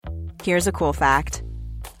Here's a cool fact.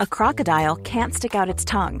 A crocodile can't stick out its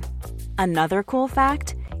tongue. Another cool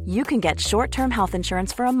fact, you can get short-term health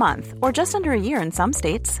insurance for a month or just under a year in some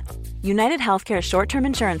states. United Healthcare short-term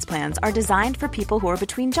insurance plans are designed for people who are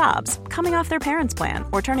between jobs, coming off their parents' plan,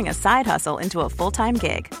 or turning a side hustle into a full-time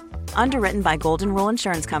gig. Underwritten by Golden Rule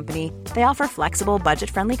Insurance Company, they offer flexible,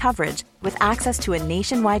 budget-friendly coverage with access to a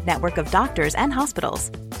nationwide network of doctors and hospitals.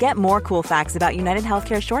 Get more cool facts about United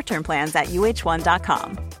Healthcare short-term plans at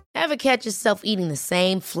uh1.com. Ever catch yourself eating the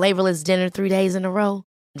same flavorless dinner 3 days in a row?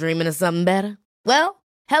 Dreaming of something better? Well,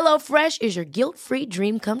 HelloFresh is your guilt-free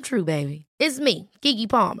dream come true, baby. It's me, Keke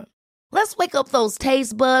Palmer. Let's wake up those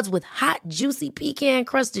taste buds with hot, juicy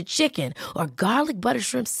pecan-crusted chicken or garlic butter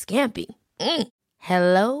shrimp scampi.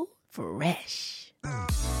 Hello Fresh.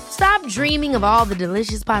 Stop dreaming of all the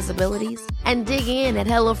delicious possibilities and dig in at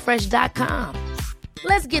HelloFresh.com.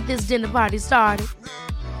 Let's get this dinner party started.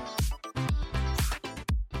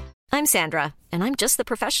 I'm Sandra, and I'm just the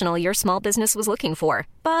professional your small business was looking for.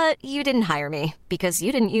 But you didn't hire me because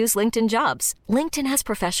you didn't use LinkedIn Jobs. LinkedIn has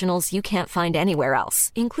professionals you can't find anywhere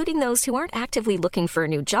else, including those who aren't actively looking for a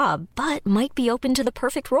new job, but might be open to the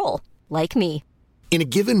perfect role, like me. In a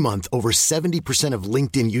given month, over 70% of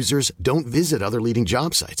LinkedIn users don't visit other leading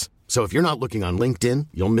job sites. So if you're not looking on LinkedIn,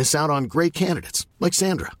 you'll miss out on great candidates like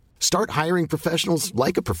Sandra. Start hiring professionals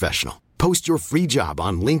like a professional. Post your free job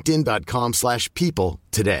on linkedin.com/people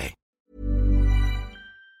today.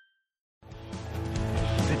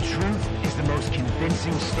 The truth is the most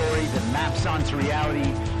convincing story that maps onto reality,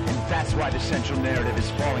 and that's why the central narrative is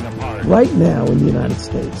falling apart. Right now in the United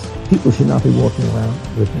States, people should not be walking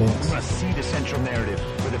around with masks. We must see the central narrative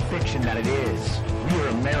for the fiction that it is. We are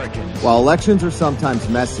Americans. While elections are sometimes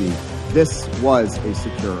messy, this was a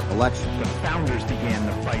secure election. The founders began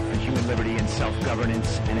the fight for human liberty and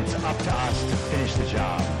self-governance, and it's up to us to finish the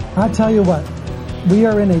job. I'll tell you what, we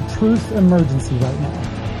are in a truth emergency right now.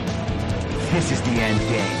 This is the end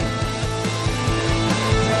game.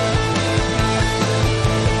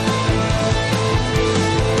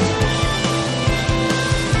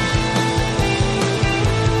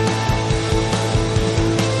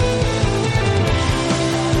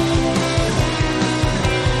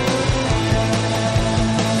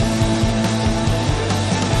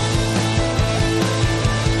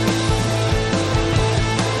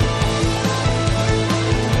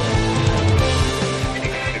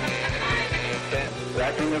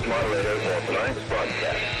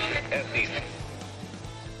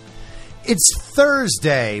 It's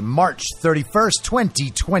Thursday, March 31st,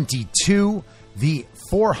 2022, the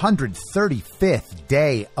 435th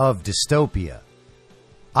day of dystopia.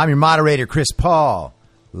 I'm your moderator, Chris Paul.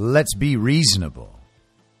 Let's be reasonable.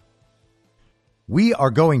 We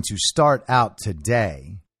are going to start out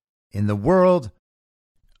today in the world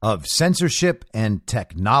of censorship and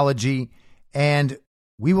technology, and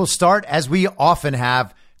we will start, as we often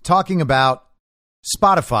have, talking about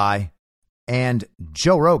Spotify and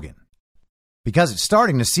Joe Rogan. Because it's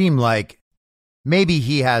starting to seem like maybe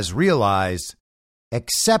he has realized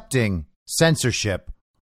accepting censorship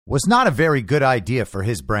was not a very good idea for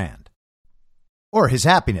his brand. Or his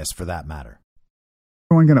happiness, for that matter.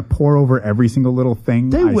 Everyone going to pour over every single little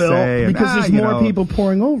thing They I will, say, because there's more people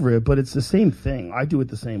pouring over it, but it's the same thing. I do it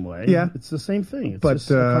the same way. Yeah. It's the same thing. It's but,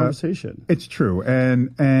 just a conversation. It's true.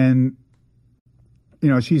 And you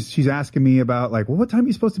know, she's asking me about, like, well, what time are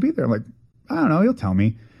you supposed to be there? I'm like, I don't know. He'll tell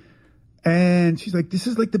me. And she's like, this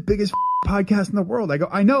is like the biggest podcast in the world. I go,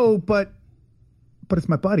 I know, but it's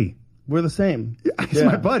my buddy. We're the same. It's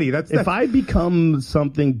my buddy. That's if I become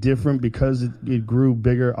something different because it grew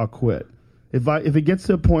bigger, I'll quit. If it gets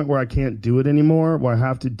to a point where I can't do it anymore, where I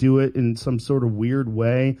have to do it in some sort of weird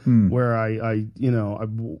way, where I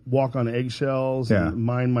walk on eggshells and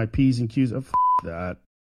mind my P's and Q's, that.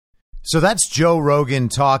 So that's Joe Rogan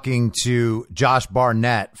talking to Josh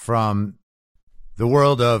Barnett from the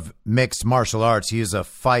world of mixed martial arts. He is a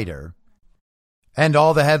fighter. And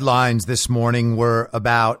all the headlines this morning were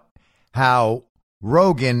about how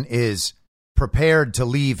Rogan is prepared to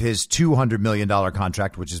leave his $200 million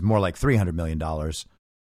contract, which is more like $300 million,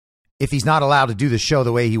 if he's not allowed to do the show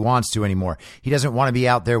the way he wants to anymore. He doesn't want to be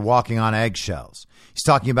out there walking on eggshells. He's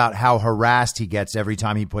talking about how harassed he gets every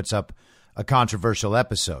time he puts up a controversial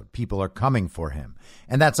episode. People are coming for him.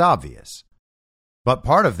 And that's obvious. But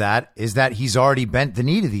part of that is that he's already bent the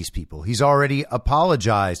knee to these people. He's already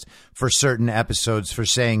apologized for certain episodes, for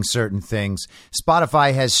saying certain things.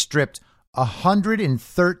 Spotify has stripped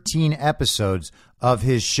 113 episodes of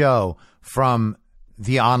his show from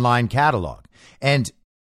the online catalog. And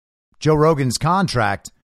Joe Rogan's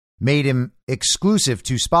contract made him exclusive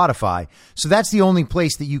to Spotify. So that's the only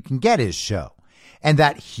place that you can get his show. And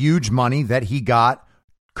that huge money that he got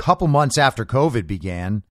a couple months after COVID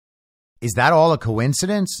began, is that all a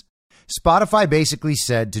coincidence? Spotify basically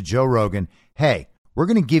said to Joe Rogan, hey, we're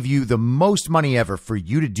going to give you the most money ever for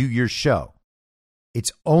you to do your show.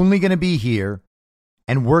 It's only going to be here,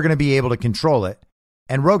 and we're going to be able to control it.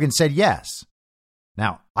 And Rogan said yes.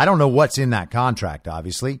 Now, I don't know what's in that contract,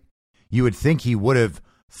 obviously. You would think he would have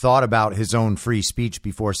thought about his own free speech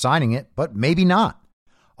before signing it, but maybe not.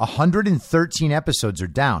 113 episodes are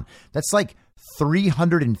down. That's like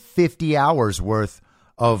 350 hours worth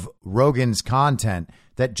of Rogan's content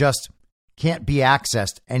that just can't be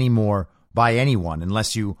accessed anymore by anyone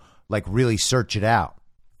unless you like really search it out.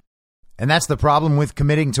 And that's the problem with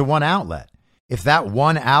committing to one outlet. If that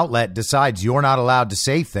one outlet decides you're not allowed to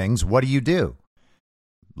say things, what do?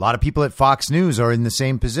 A lot of people at Fox News are in the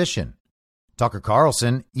same position. Tucker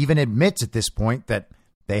Carlson even admits at this point that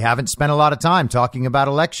they haven't spent a lot of time talking about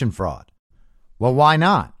election fraud. Well, why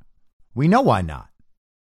not? We know why not.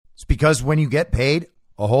 It's because when you get paid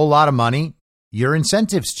a whole lot of money, your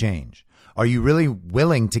incentives change. Are you really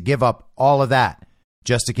willing to give up all of that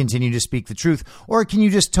just to continue to speak the truth? Or can you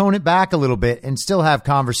just tone it back a little bit and still have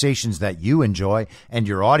conversations that you enjoy and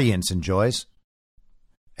your audience enjoys?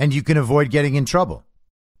 And you can avoid getting in trouble.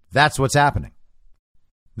 That's what's happening.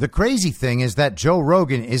 The crazy thing is that Joe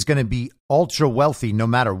Rogan is going to be ultra wealthy no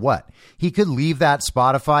matter what. He could leave that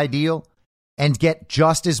Spotify deal and get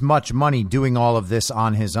just as much money doing all of this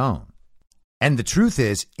on his own. And the truth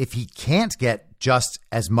is, if he can't get just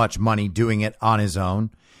as much money doing it on his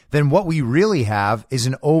own, then what we really have is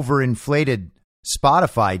an overinflated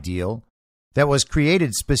Spotify deal that was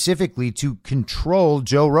created specifically to control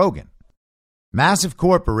Joe Rogan. Massive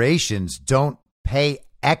corporations don't pay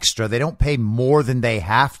extra. They don't pay more than they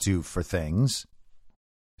have to for things.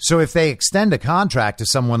 So if they extend a contract to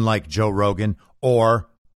someone like Joe Rogan or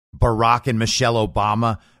Barack and Michelle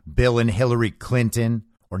Obama, Bill and Hillary Clinton,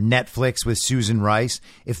 or Netflix with Susan Rice,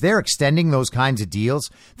 if they're extending those kinds of deals,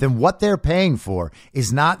 then what they're paying for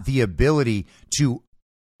is not the ability to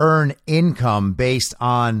earn income based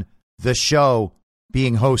on the show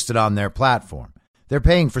being hosted on their platform. They're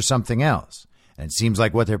paying for something else. And it seems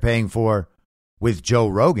like what they're paying for with Joe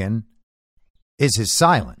Rogan is his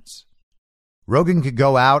silence. Rogan could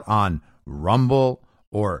go out on Rumble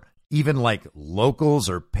or even like Locals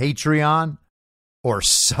or Patreon or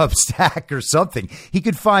Substack or something. He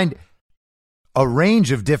could find a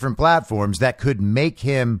range of different platforms that could make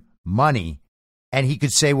him money, and he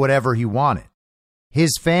could say whatever he wanted.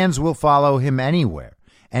 His fans will follow him anywhere,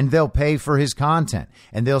 and they'll pay for his content,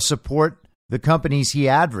 and they'll support the companies he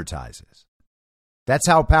advertises. That's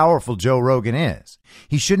how powerful Joe Rogan is.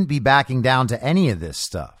 He shouldn't be backing down to any of this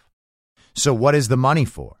stuff. So what is the money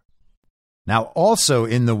for? Now, also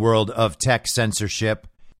in the world of tech censorship,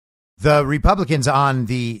 the Republicans on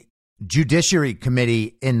the Judiciary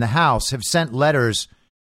Committee in the House have sent letters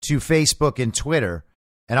to Facebook and Twitter,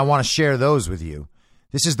 and I want to share those with you.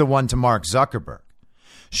 This is the one to Mark Zuckerberg.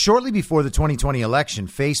 Shortly before the 2020 election,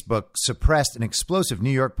 Facebook suppressed an explosive New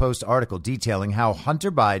York Post article detailing how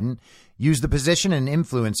Hunter Biden used the position and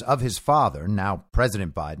influence of his father, now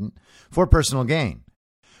President Biden, for personal gain,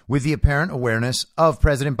 with the apparent awareness of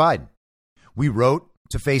President Biden. We wrote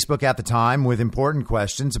to Facebook at the time with important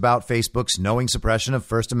questions about Facebook's knowing suppression of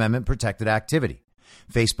First Amendment protected activity.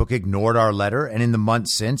 Facebook ignored our letter and in the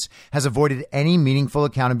months since has avoided any meaningful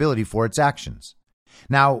accountability for its actions.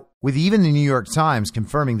 Now, with even the New York Times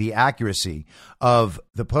confirming the accuracy of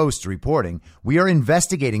the Post's reporting, we are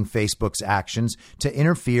investigating Facebook's actions to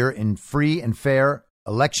interfere in free and fair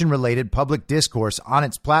election-related public discourse on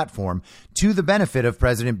its platform to the benefit of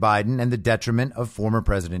President Biden and the detriment of former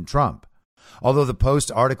President Trump. Although the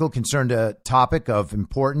Post article concerned a topic of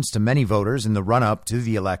importance to many voters in the run-up to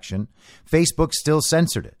the election, Facebook still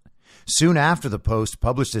censored it. Soon after the Post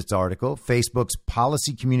published its article, Facebook's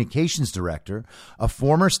policy communications director, a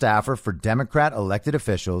former staffer for Democrat elected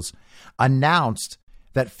officials, announced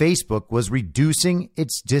that Facebook was reducing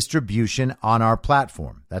its distribution on our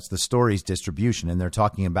platform. That's the story's distribution, and they're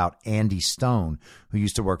talking about Andy Stone, who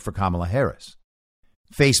used to work for Kamala Harris.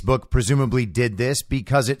 Facebook presumably did this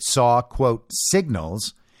because it saw, quote,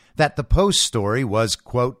 signals that the Post story was,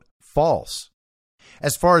 quote, false.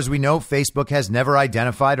 As far as we know, Facebook has never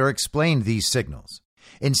identified or explained these signals.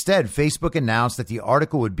 Instead, Facebook announced that the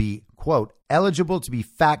article would be, quote, eligible to be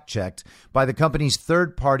fact-checked by the company's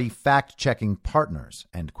third-party fact-checking partners,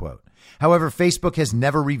 end quote. However, Facebook has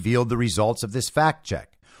never revealed the results of this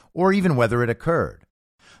fact-check, or even whether it occurred.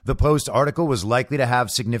 The Post article was likely to have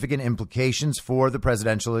significant implications for the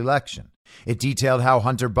presidential election. It detailed how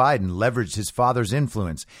Hunter Biden leveraged his father's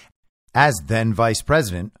influence as then vice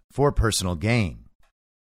president for personal gain.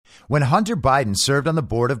 When Hunter Biden served on the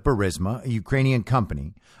board of Burisma, a Ukrainian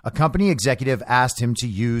company, a company executive asked him to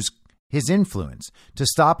use his influence to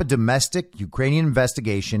stop a domestic Ukrainian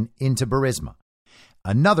investigation into Burisma.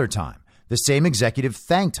 Another time, the same executive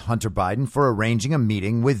thanked Hunter Biden for arranging a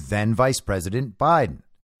meeting with then Vice President Biden.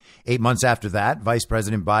 8 months after that, Vice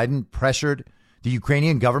President Biden pressured the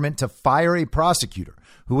Ukrainian government to fire a prosecutor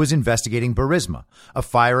who was investigating Burisma, a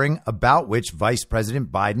firing about which Vice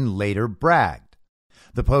President Biden later bragged.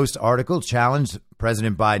 The Post article challenged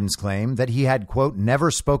President Biden's claim that he had, quote,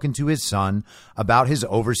 never spoken to his son about his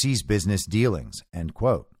overseas business dealings, end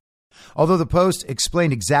quote. Although the Post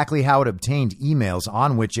explained exactly how it obtained emails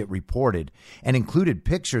on which it reported and included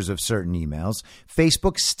pictures of certain emails,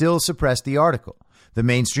 Facebook still suppressed the article. The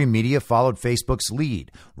mainstream media followed Facebook's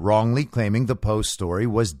lead, wrongly claiming the Post story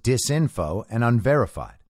was disinfo and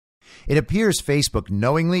unverified. It appears Facebook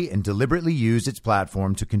knowingly and deliberately used its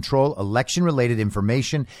platform to control election-related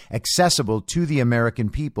information accessible to the American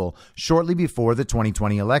people shortly before the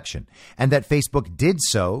 2020 election, and that Facebook did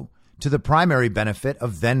so to the primary benefit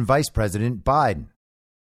of then Vice President Biden.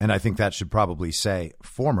 And I think that should probably say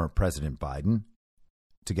former President Biden,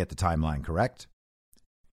 to get the timeline correct.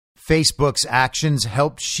 Facebook's actions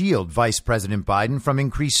helped shield Vice President Biden from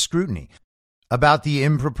increased scrutiny about the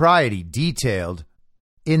impropriety detailed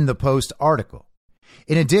in the Post article.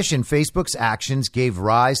 In addition, Facebook's actions gave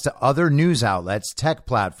rise to other news outlets, tech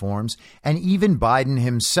platforms, and even Biden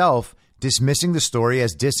himself dismissing the story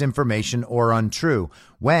as disinformation or untrue,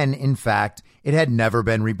 when, in fact, it had never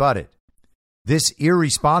been rebutted. This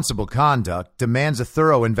irresponsible conduct demands a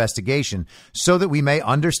thorough investigation so that we may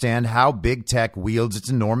understand how big tech wields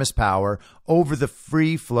its enormous power over the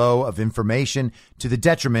free flow of information to the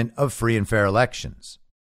detriment of free and fair elections.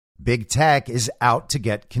 Big tech is out to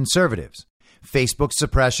get conservatives. Facebook's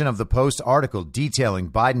suppression of the Post article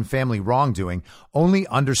detailing Biden family wrongdoing only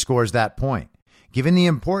underscores that point. Given the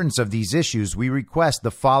importance of these issues, we request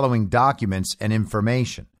the following documents and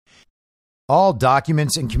information. All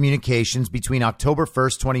documents and communications between October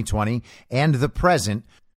 1st, 2020 and the present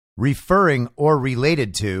referring or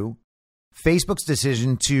related to Facebook's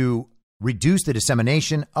decision to reduce the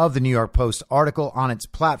dissemination of the New York Post article on its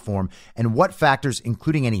platform and what factors,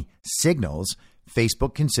 including any signals,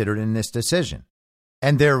 Facebook considered in this decision.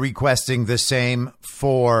 And they're requesting the same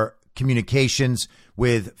for communications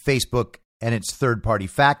with Facebook and its third-party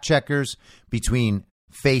fact checkers, between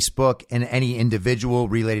Facebook and any individual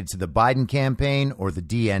related to the Biden campaign or the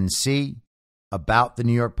DNC about the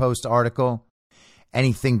New York Post article,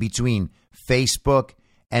 anything between Facebook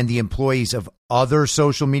and the employees of other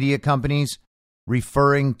social media companies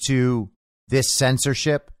referring to this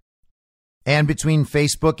censorship, and between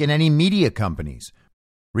Facebook and any media companies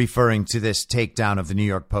referring to this takedown of the New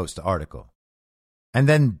York Post article. And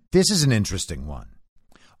then this is an interesting one.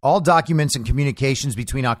 All documents and communications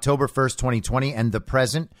between October 1st, 2020 and the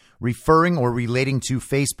present referring or relating to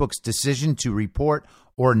Facebook's decision to report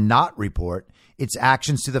or not report its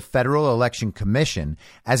actions to the Federal Election Commission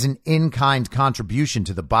as an in-kind contribution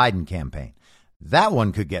to the Biden campaign. That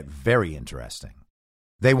one could get very interesting.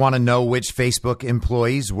 They want to know which Facebook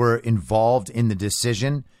employees were involved in the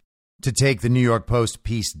decision to take the New York Post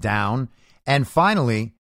piece down. And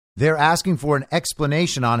finally, they're asking for an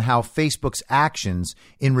explanation on how Facebook's actions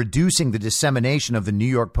in reducing the dissemination of the New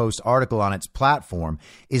York Post article on its platform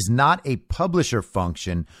is not a publisher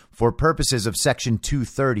function for purposes of Section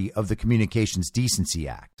 230 of the Communications Decency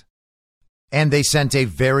Act. And they sent a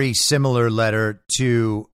very similar letter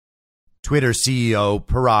to Twitter CEO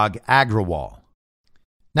Parag Agrawal.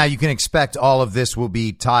 Now, you can expect all of this will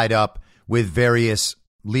be tied up with various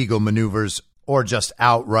legal maneuvers or just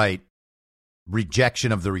outright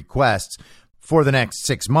rejection of the requests for the next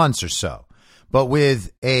 6 months or so. But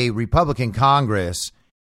with a Republican Congress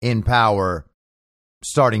in power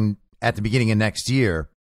starting at the beginning of next year,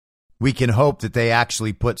 we can hope that they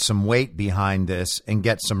actually put some weight behind this and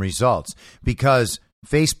get some results, because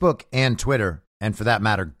Facebook and Twitter, and for that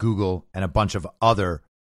matter, Google and a bunch of other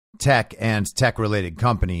tech and tech-related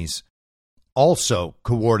companies, also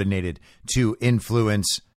coordinated to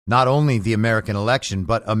influence not only the American election,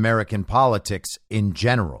 but American politics in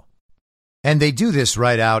general. And they do this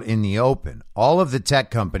right out in the open. All of the tech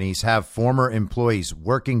companies have former employees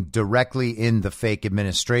working directly in the fake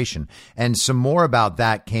administration. And some more about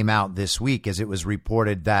that came out this week, as it was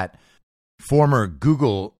reported that former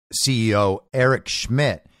Google CEO Eric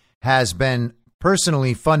Schmidt has been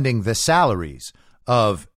personally funding the salaries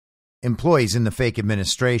of employees in the fake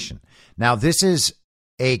administration. Now, this is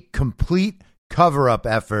a complete cover-up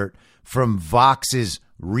effort from Vox's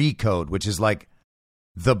Recode, which is like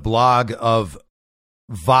the blog of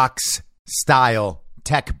Vox-style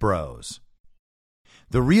tech bros.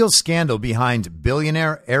 The real scandal behind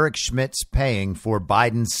billionaire Eric Schmidt's paying for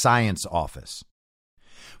Biden's science office.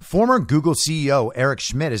 Former Google CEO Eric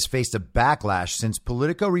Schmidt has faced a backlash since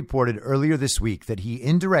Politico reported earlier this week that he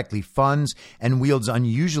indirectly funds and wields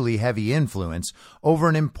unusually heavy influence over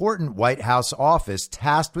an important White House office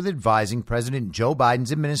tasked with advising President Joe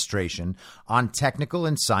Biden's administration on technical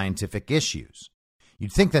and scientific issues.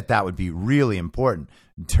 You'd think that that would be really important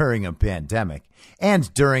during a pandemic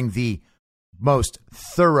and during the most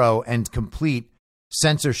thorough and complete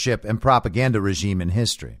censorship and propaganda regime in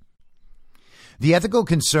history. The ethical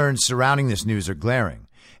concerns surrounding this news are glaring.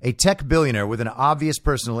 A tech billionaire with an obvious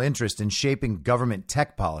personal interest in shaping government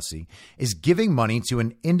tech policy is giving money to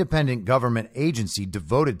an independent government agency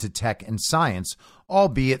devoted to tech and science,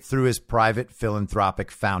 albeit through his private philanthropic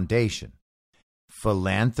foundation.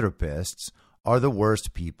 Philanthropists are the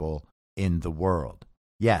worst people in the world.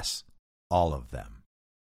 Yes, all of them.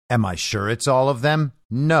 Am I sure it's all of them?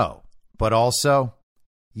 No. But also,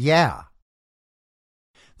 yeah.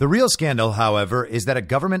 The real scandal, however, is that a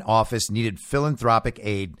government office needed philanthropic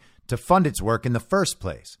aid to fund its work in the first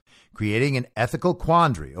place, creating an ethical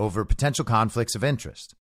quandary over potential conflicts of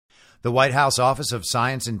interest. The White House Office of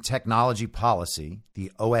Science and Technology Policy,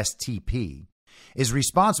 the OSTP, is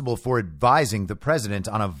responsible for advising the president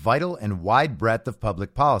on a vital and wide breadth of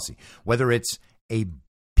public policy, whether it's a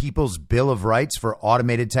People's Bill of Rights for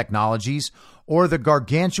automated technologies or the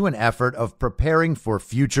gargantuan effort of preparing for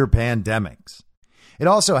future pandemics. It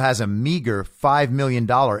also has a meager $5 million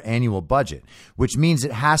annual budget, which means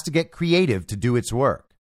it has to get creative to do its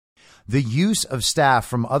work. The use of staff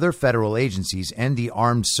from other federal agencies and the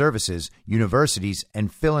armed services, universities,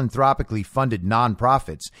 and philanthropically funded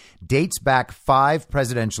nonprofits dates back 5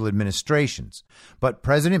 presidential administrations, but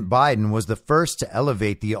President Biden was the first to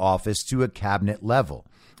elevate the office to a cabinet level,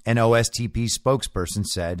 an OSTP spokesperson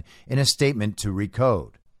said in a statement to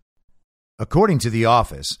Recode. According to the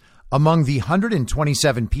office, among the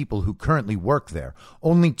 127 people who currently work there,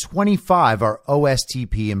 only 25 are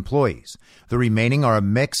OSTP employees. The remaining are a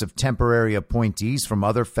mix of temporary appointees from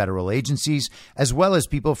other federal agencies, as well as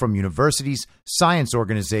people from universities, science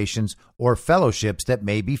organizations, or fellowships that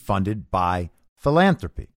may be funded by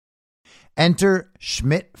philanthropy. Enter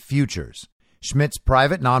Schmidt Futures, Schmidt's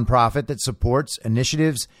private nonprofit that supports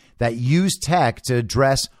initiatives that use tech to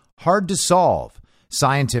address hard-to-solve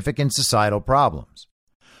scientific and societal problems.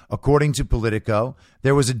 According to Politico,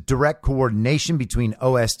 there was a direct coordination between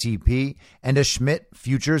OSTP and a Schmidt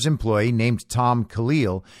Futures employee named Tom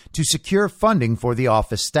Khalil to secure funding for the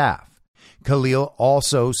office staff. Khalil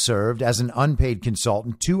also served as an unpaid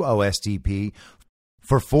consultant to OSTP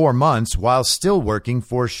for 4 months while still working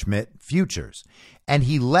for Schmidt Futures, and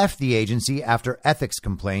he left the agency after ethics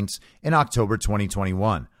complaints in October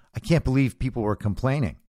 2021. I can't believe people were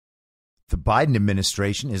complaining. The Biden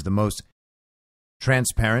administration is the most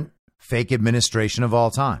transparent, fake administration of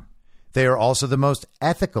all time. They are also the most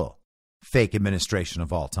ethical, fake administration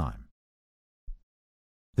of all time.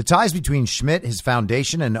 The ties between Schmidt, his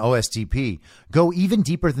foundation, and OSTP go even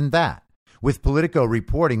deeper than that, with Politico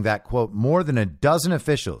reporting that, quote, more than a dozen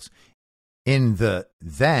officials in the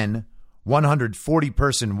then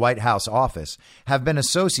 140-person White House office have been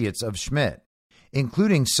associates of Schmidt,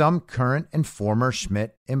 including some current and former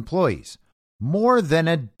Schmidt employees. More than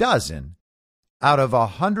a dozen out of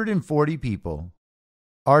 140 people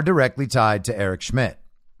are directly tied to Eric Schmidt.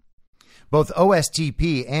 Both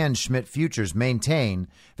OSTP and Schmidt Futures maintain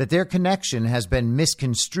that their connection has been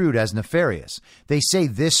misconstrued as nefarious. They say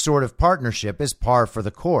this sort of partnership is par for the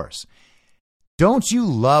course. Don't you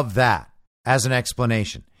love that as an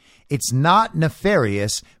explanation? It's not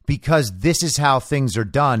nefarious because this is how things are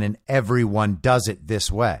done and everyone does it this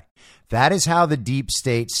way. That is how the deep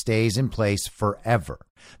state stays in place forever.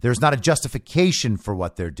 There's not a justification for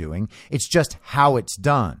what they're doing. It's just how it's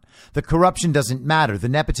done. The corruption doesn't matter. The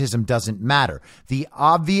nepotism doesn't matter. The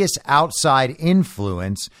obvious outside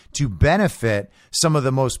influence to benefit some of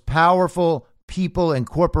the most powerful people and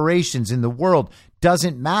corporations in the world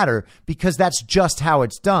doesn't matter because that's just how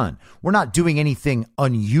it's done. We're not doing anything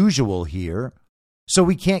unusual here, so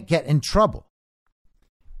we can't get in trouble.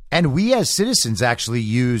 And we as citizens actually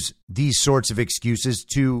use these sorts of excuses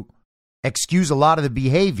to excuse a lot of the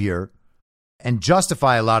behavior and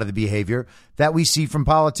justify a lot of the behavior that we see from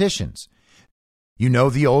politicians. You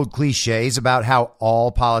know, the old cliches about how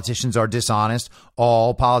all politicians are dishonest,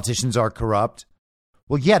 all politicians are corrupt.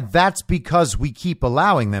 Well, yeah, that's because we keep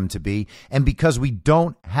allowing them to be, and because we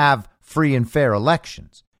don't have free and fair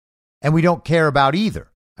elections. And we don't care about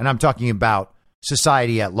either. And I'm talking about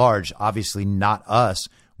society at large, obviously not us.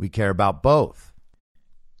 We care about both.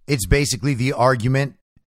 It's basically the argument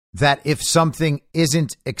that if something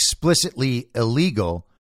isn't explicitly illegal,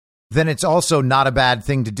 then it's also not a bad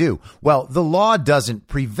thing to do. Well, the law doesn't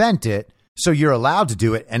prevent it, so you're allowed to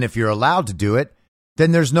do it. And if you're allowed to do it,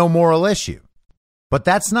 then there's no moral issue. But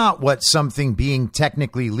that's not what something being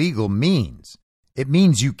technically legal means. It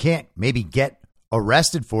means you can't maybe get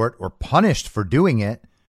arrested for it or punished for doing it,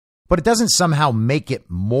 but it doesn't somehow make it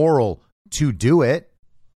moral to do it.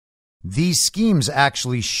 These schemes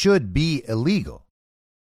actually should be illegal,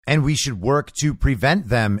 and we should work to prevent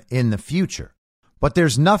them in the future. But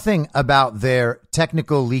there's nothing about their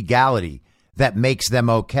technical legality that makes them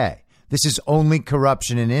okay. This is only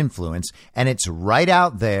corruption and influence, and it's right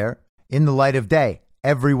out there in the light of day.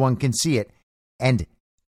 Everyone can see it, and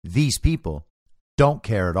these people don't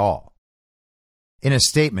care at all. In a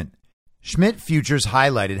statement, Schmidt Futures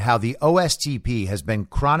highlighted how the OSTP has been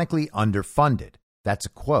chronically underfunded. That's a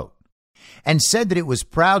quote. And said that it was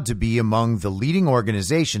proud to be among the leading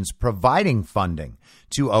organizations providing funding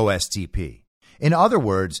to OSTP. In other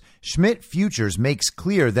words, Schmidt Futures makes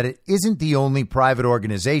clear that it isn't the only private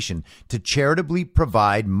organization to charitably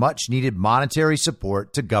provide much-needed monetary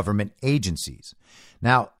support to government agencies.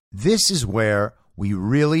 Now, this is where we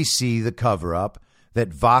really see the cover-up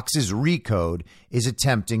that Vox's Recode is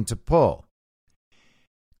attempting to pull.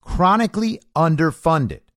 Chronically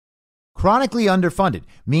underfunded. Chronically underfunded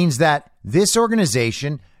means that this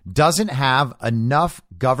organization doesn't have enough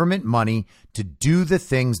government money to do the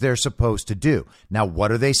things they're supposed to do. Now,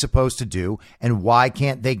 what are they supposed to do, and why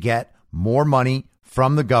can't they get more money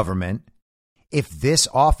from the government if this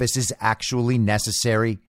office is actually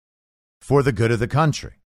necessary for the good of the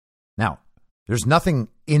country? Now, there's nothing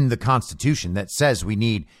in the Constitution that says we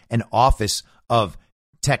need an office of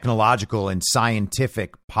technological and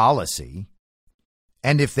scientific policy.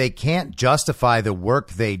 And if they can't justify the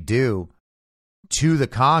work they do to the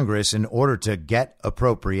Congress in order to get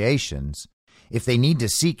appropriations, if they need to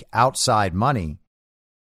seek outside money,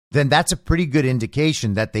 then that's a pretty good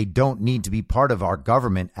indication that they don't need to be part of our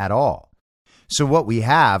government at all. So what we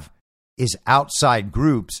have is outside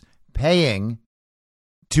groups paying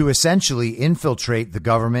to essentially infiltrate the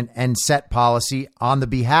government and set policy on the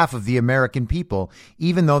behalf of the American people,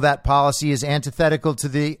 even though that policy is antithetical to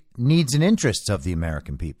the needs and interests of the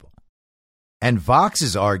American people. And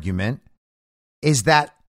Vox's argument is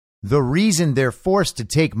that the reason they're forced to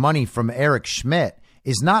take money from Eric Schmidt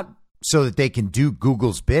is not so that they can do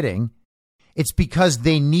Google's bidding. It's because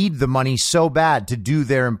they need the money so bad to do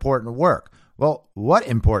their important work. Well, what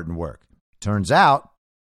important work? Turns out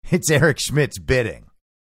it's Eric Schmidt's bidding.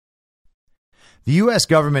 The U.S.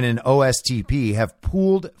 government and OSTP have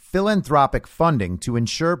pooled philanthropic funding to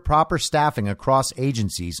ensure proper staffing across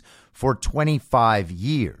agencies for 25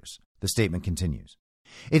 years, the statement continues.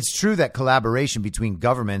 It's true that collaboration between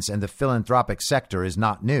governments and the philanthropic sector is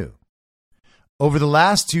not new. Over the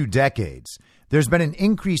last 2 decades, there's been an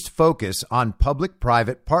increased focus on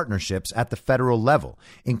public-private partnerships at the federal level,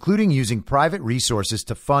 including using private resources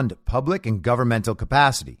to fund public and governmental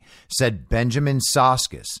capacity, said Benjamin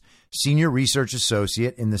Soskis, Senior Research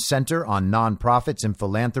Associate in the Center on Nonprofits and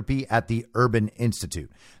Philanthropy at the Urban Institute.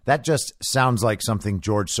 That just sounds like something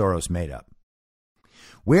George Soros made up.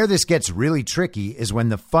 Where this gets really tricky is when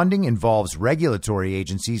the funding involves regulatory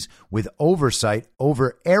agencies with oversight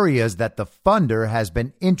over areas that the funder has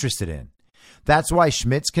been interested in. That's why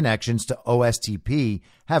Schmidt's connections to OSTP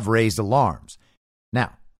have raised alarms.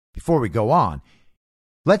 Now, before we go on,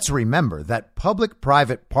 let's remember that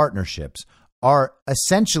public-private partnerships are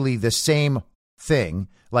essentially the same thing,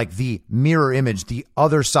 like the mirror image, the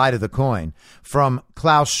other side of the coin, from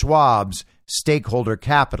Klaus Schwab's stakeholder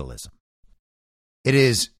capitalism. It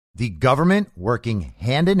is the government working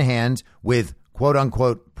hand in hand with quote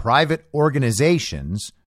unquote private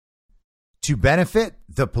organizations to benefit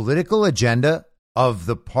the political agenda of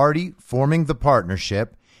the party forming the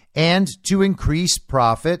partnership and to increase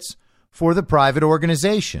profits for the private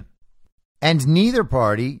organization. And neither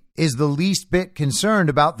party is the least bit concerned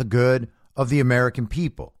about the good of the American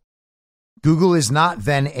people. Google is not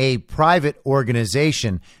then a private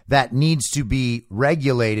organization that needs to be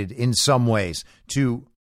regulated in some ways to,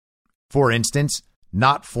 for instance,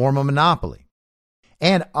 not form a monopoly.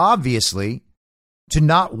 And obviously, to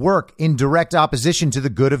not work in direct opposition to the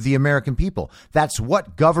good of the American people. That's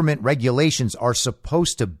what government regulations are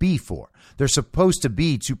supposed to be for. They're supposed to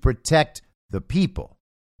be to protect the people.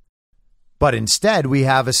 But instead, we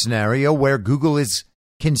have a scenario where Google is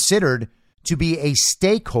considered to be a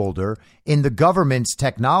stakeholder in the government's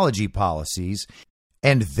technology policies,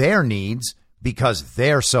 and their needs, because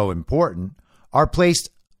they're so important, are placed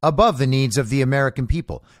above the needs of the American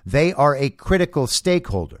people. They are a critical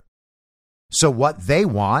stakeholder. So what they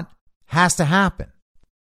want has to happen.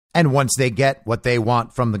 And once they get what they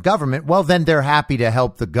want from the government, well, then they're happy to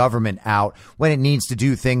help the government out when it needs to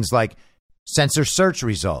do things like censor search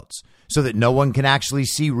results so that no one can actually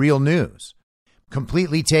see real news.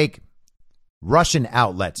 Completely take Russian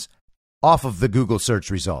outlets off of the Google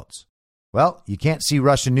search results. Well, you can't see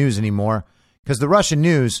Russian news anymore because the Russian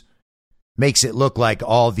news makes it look like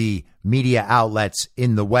all the media outlets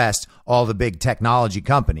in the West, all the big technology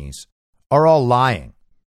companies, are all lying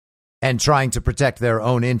and trying to protect their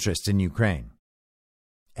own interests in Ukraine.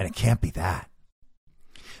 And it can't be that.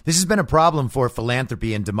 This has been a problem for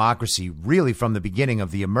philanthropy and democracy really from the beginning of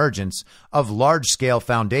the emergence of large-scale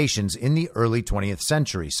foundations in the early 20th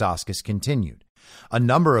century, Soskis continued. A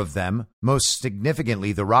number of them, most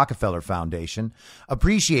significantly the Rockefeller Foundation,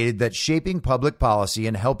 appreciated that shaping public policy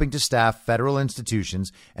and helping to staff federal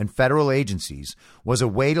institutions and federal agencies was a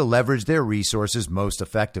way to leverage their resources most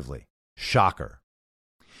effectively. Shocker.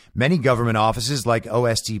 Many government offices like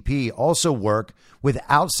OSTP also work with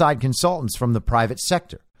outside consultants from the private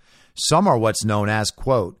sector. Some are what's known as,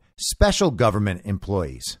 quote, special government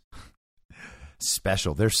employees.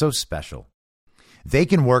 Special. They're so special. They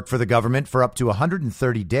can work for the government for up to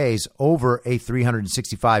 130 days over a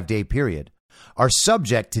 365-day period, are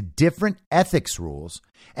subject to different ethics rules,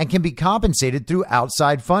 and can be compensated through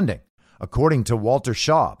outside funding, according to Walter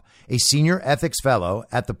Schaub, a senior ethics fellow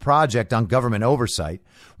at the Project on Government Oversight.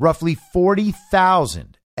 Roughly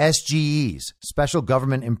 40,000 SGEs, special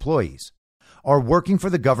government employees, are working for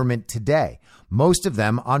the government today, most of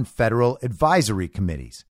them on federal advisory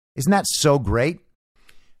committees. Isn't that so great?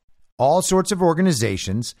 All sorts of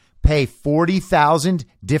organizations pay 40,000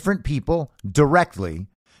 different people directly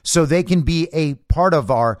so they can be a part of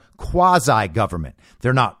our quasi-government.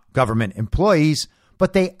 They're not government employees,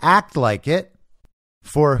 but they act like it.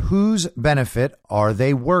 For whose benefit are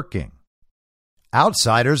they working?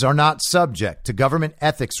 Outsiders are not subject to government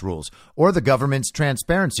ethics rules or the government's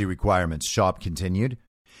transparency requirements, Schaub continued.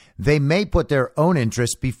 They may put their own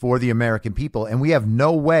interests before the American people, and we have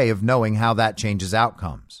no way of knowing how that changes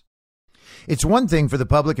outcomes. It's one thing for the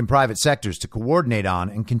public and private sectors to coordinate on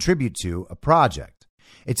and contribute to a project.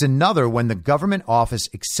 It's another when the government office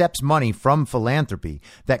accepts money from philanthropy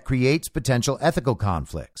that creates potential ethical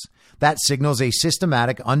conflicts. That signals a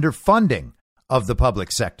systematic underfunding of the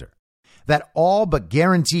public sector that all but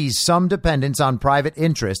guarantees some dependence on private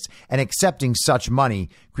interests, and accepting such money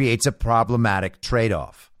creates a problematic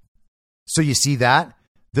trade-off. So you see that?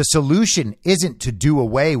 The solution isn't to do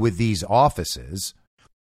away with these offices.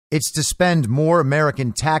 It's to spend more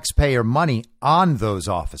American taxpayer money on those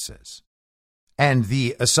offices. And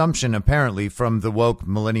the assumption, apparently, from the woke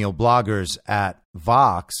millennial bloggers at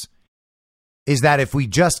Vox is that if we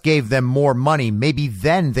just gave them more money, maybe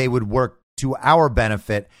then they would work to our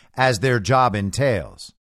benefit as their job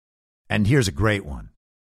entails. And here's a great one.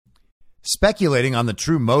 Speculating on the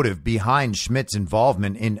true motive behind Schmidt's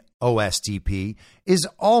involvement in OSTP is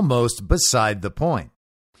almost beside the point.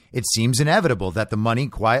 It seems inevitable that the money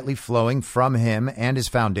quietly flowing from him and his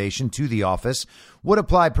foundation to the office would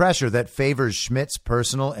apply pressure that favors Schmidt's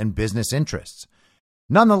personal and business interests.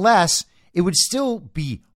 Nonetheless, it would still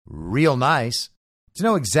be real nice to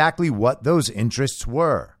know exactly what those interests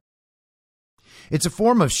were. It's a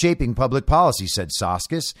form of shaping public policy, said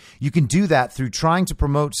Soskis. You can do that through trying to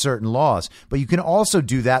promote certain laws, but you can also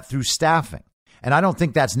do that through staffing. And I don't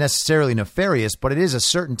think that's necessarily nefarious, but it is a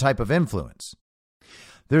certain type of influence.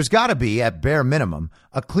 There's got to be, at bare minimum,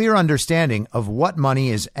 a clear understanding of what money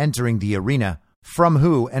is entering the arena, from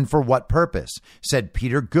who, and for what purpose, said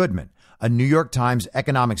Peter Goodman, a New York Times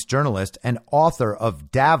economics journalist and author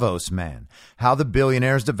of Davos Man, How the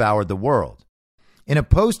Billionaires Devoured the World. In a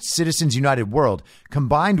post-Citizens United world,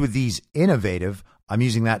 combined with these innovative, I'm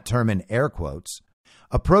using that term in air quotes,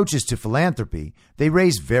 approaches to philanthropy, they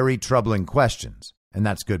raise very troubling questions. And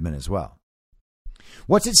that's Goodman as well.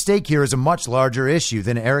 What's at stake here is a much larger issue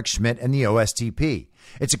than Eric Schmidt and the OSTP.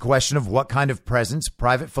 It's a question of what kind of presence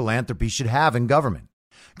private philanthropy should have in government.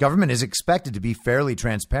 Government is expected to be fairly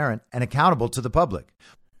transparent and accountable to the public,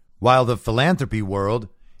 while the philanthropy world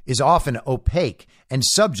is often opaque and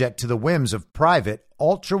subject to the whims of private,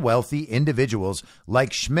 ultra-wealthy individuals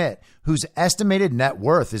like Schmidt, whose estimated net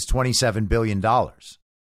worth is $27 billion.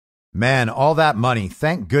 Man, all that money,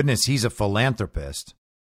 thank goodness he's a philanthropist.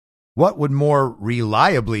 What would more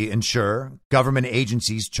reliably ensure government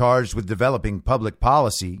agencies charged with developing public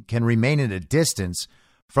policy can remain at a distance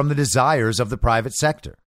from the desires of the private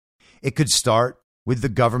sector? It could start with the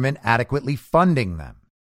government adequately funding them.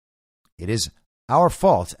 It is our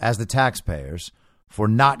fault as the taxpayers for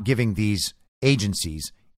not giving these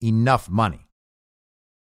agencies enough money.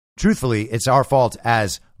 Truthfully, it's our fault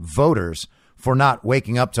as voters for not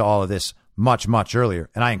waking up to all of this much, much earlier.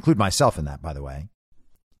 And I include myself in that, by the way.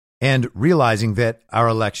 And realizing that our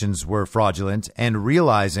elections were fraudulent and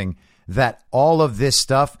realizing that all of this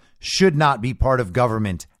stuff should not be part of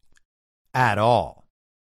government at all.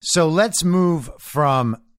 So let's move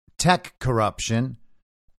from tech corruption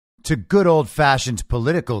to good old-fashioned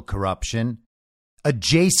political corruption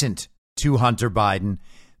adjacent to Hunter Biden.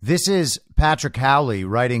 This is Patrick Howley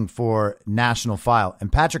writing for National File.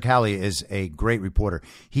 And Patrick Howley is a great reporter.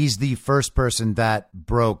 He's the first person that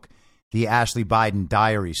broke the Ashley Biden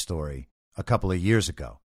diary story a couple of years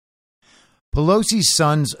ago. Pelosi's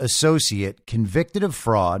son's associate convicted of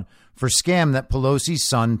fraud for scam that Pelosi's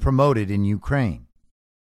son promoted in Ukraine.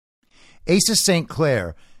 Asa St.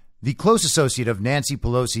 Clair, the close associate of Nancy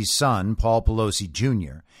Pelosi's son, Paul Pelosi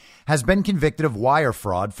Jr., has been convicted of wire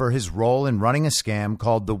fraud for his role in running a scam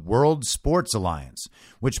called the World Sports Alliance,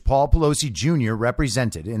 which Paul Pelosi Jr.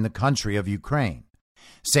 represented in the country of Ukraine.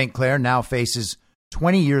 St. Clair now faces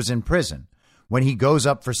 20 years in prison when he goes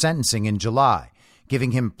up for sentencing in July,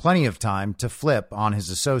 giving him plenty of time to flip on his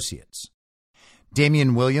associates.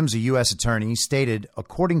 Damian Williams, a U.S. attorney, stated,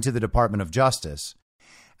 according to the Department of Justice,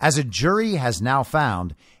 as a jury has now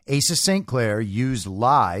found, Asa St. Clair used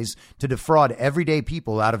lies to defraud everyday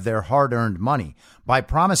people out of their hard-earned money by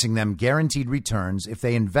promising them guaranteed returns if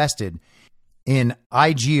they invested in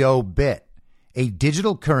IGO-BIT, a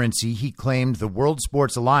digital currency he claimed the World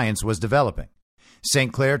Sports Alliance was developing.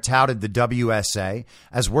 St. Clair touted the WSA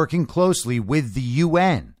as working closely with the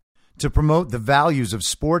UN to promote the values of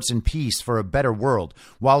sports and peace for a better world,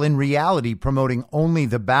 while in reality promoting only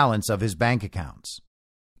the balance of his bank accounts.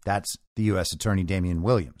 That's the U.S. Attorney Damian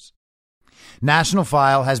Williams. National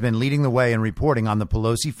File has been leading the way in reporting on the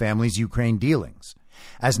Pelosi family's Ukraine dealings.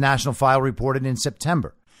 As National File reported in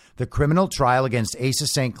September, the criminal trial against Asa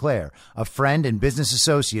St. Clair, a friend and business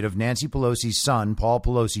associate of Nancy Pelosi's son, Paul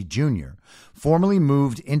Pelosi Jr., formally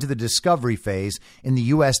moved into the discovery phase in the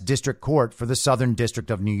U.S. District Court for the Southern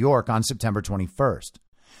District of New York on September 21st.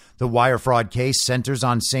 The wire fraud case centers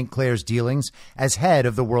on St. Clair's dealings as head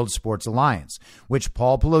of the World Sports Alliance, which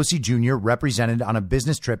Paul Pelosi Jr. represented on a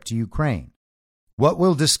business trip to Ukraine. What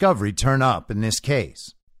will discovery turn up in this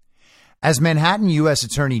case? As Manhattan U.S.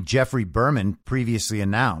 Attorney Jeffrey Berman previously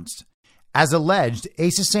announced, as alleged,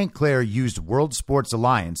 Asa St. Clair used World Sports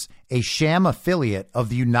Alliance, a sham affiliate of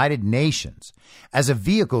the United Nations, as a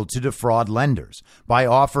vehicle to defraud lenders by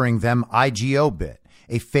offering them IGO-BIT,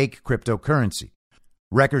 a fake cryptocurrency.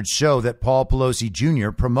 Records show that Paul Pelosi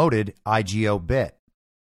Jr. promoted IGO-BIT.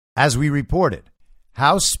 As we reported,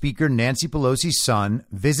 House Speaker Nancy Pelosi's son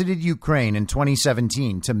visited Ukraine in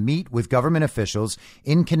 2017 to meet with government officials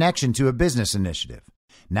in connection to a business initiative.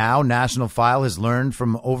 Now, National File has learned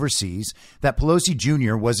from overseas that Pelosi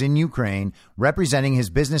Jr. was in Ukraine representing his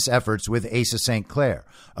business efforts with Asa St. Clair,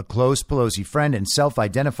 a close Pelosi friend and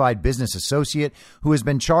self-identified business associate who has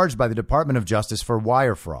been charged by the Department of Justice for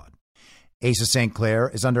wire fraud. Asa St. Clair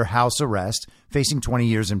is under house arrest, facing 20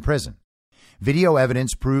 years in prison. Video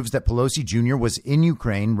evidence proves that Pelosi Jr. was in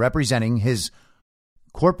Ukraine representing his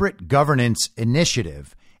corporate governance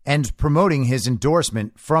initiative and promoting his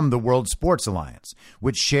endorsement from the World Sports Alliance,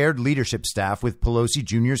 which shared leadership staff with Pelosi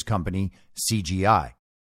Jr.'s company, CGI.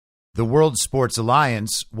 The World Sports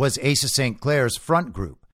Alliance was Asa St. Clair's front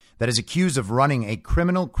group that is accused of running a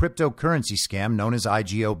criminal cryptocurrency scam known as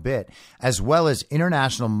IGO-BIT, as well as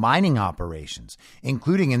international mining operations,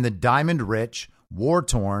 including in the diamond-rich,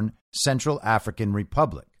 war-torn Central African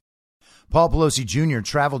Republic. Paul Pelosi Jr.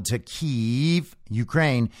 traveled to Kyiv,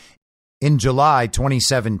 Ukraine, in July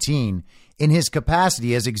 2017 in his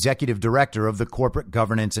capacity as executive director of the Corporate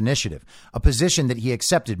Governance Initiative, a position that he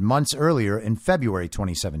accepted months earlier in February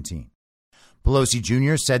 2017. Pelosi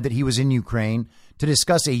Jr. said that he was in Ukraine to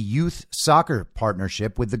discuss a youth soccer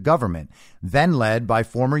partnership with the government, then led by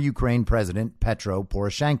former Ukraine President Petro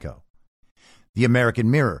Poroshenko. The American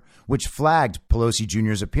Mirror, which flagged Pelosi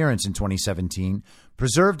Jr.'s appearance in 2017,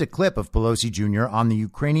 preserved a clip of Pelosi Jr. on the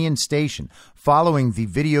Ukrainian station following the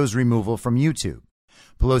video's removal from YouTube.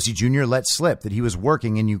 Pelosi Jr. let slip that he was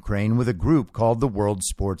working in Ukraine with a group called the World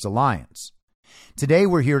Sports Alliance. Today,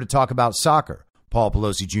 we're here to talk about soccer, Paul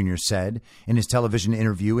Pelosi Jr. said in his television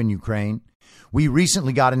interview in Ukraine. We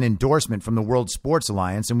recently got an endorsement from the World Sports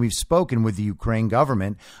Alliance, and we've spoken with the Ukraine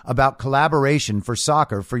government about collaboration for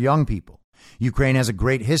soccer for young people. Ukraine has a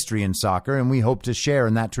great history in soccer, and we hope to share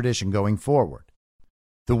in that tradition going forward.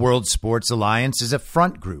 The World Sports Alliance is a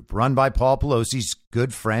front group run by Paul Pelosi's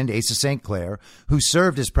good friend Asa St. Clair, who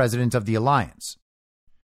served as president of the alliance.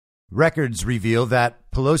 Records reveal that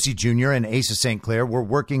Pelosi Jr. and Asa St. Clair were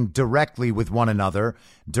working directly with one another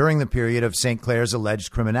during the period of St. Clair's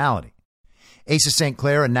alleged criminality. Asa St.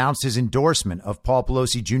 Clair announced his endorsement of Paul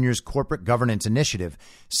Pelosi Jr.'s corporate governance initiative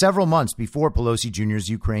several months before Pelosi Jr.'s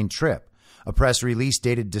Ukraine trip. A press release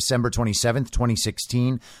dated December 27,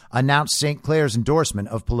 2016, announced St. Clair's endorsement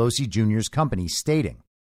of Pelosi Jr.'s company, stating,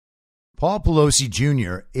 Paul Pelosi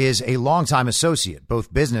Jr. is a longtime associate,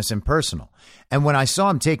 both business and personal, and when I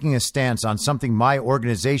saw him taking a stance on something my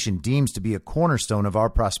organization deems to be a cornerstone of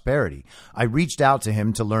our prosperity, I reached out to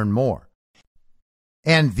him to learn more.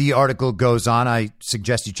 And the article goes on. I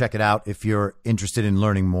suggest you check it out if you're interested in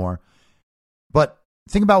learning more. But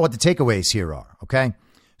think about what the takeaways here are, okay?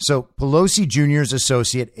 So Pelosi Jr.'s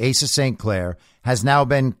associate, Asa St. Clair, has now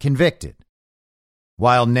been convicted,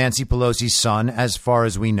 while Nancy Pelosi's son, as far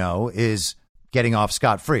as we know, is getting off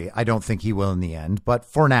scot-free. I don't think he will in the end,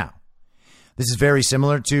 but for now. This is very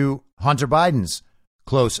similar to Hunter Biden's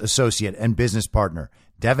close associate and business partner,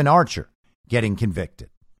 Devin Archer, getting convicted.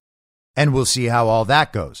 And we'll see how all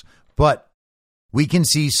that goes. But we can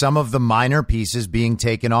see some of the minor pieces being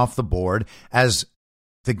taken off the board as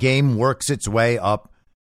the game works its way up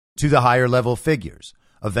to the higher level figures.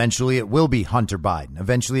 Eventually, it will be Hunter Biden.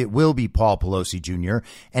 Eventually, it will be Paul Pelosi Jr.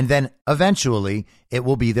 And then eventually, it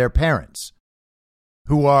will be their parents,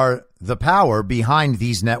 who are the power behind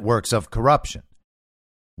these networks of corruption.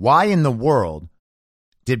 Why in the world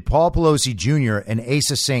did Paul Pelosi Jr. and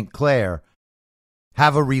Asa St. Clair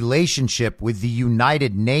have a relationship with the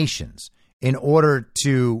United Nations in order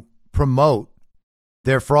to promote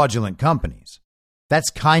their fraudulent companies? That's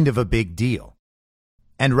kind of a big deal.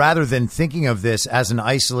 And rather than thinking of this as an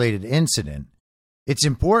isolated incident, it's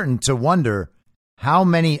important to wonder how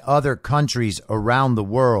many other countries around the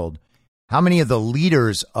world, how many of the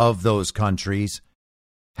leaders of those countries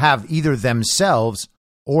have either themselves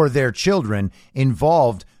or their children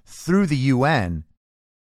involved through the UN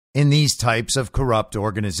in these types of corrupt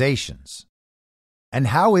organizations. And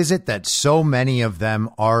how is it that so many of them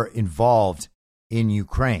are involved in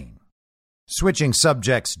Ukraine? Switching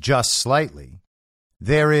subjects just slightly,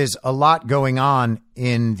 there is a lot going on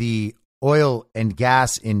in the oil and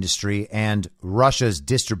gas industry and Russia's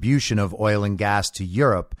distribution of oil and gas to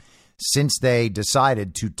Europe since they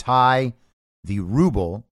decided to tie the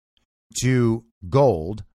ruble to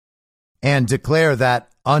gold and declare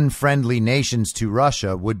that unfriendly nations to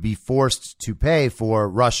Russia would be forced to pay for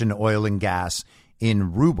Russian oil and gas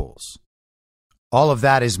in rubles. All of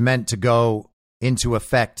that is meant to go into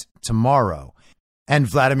effect tomorrow. And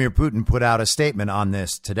Vladimir Putin put out a statement on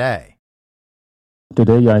this today.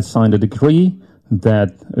 Today I signed a decree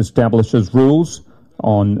that establishes rules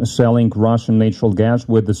on selling Russian natural gas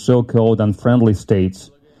with the so-called unfriendly states.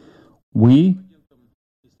 We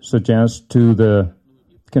suggest to the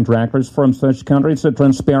contractors from such countries a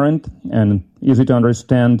transparent and easy to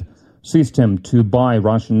understand system to buy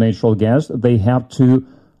Russian natural gas. They have to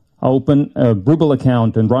open a ruble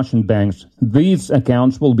account in Russian banks. These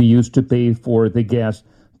accounts will be used to pay for the gas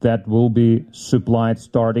that will be supplied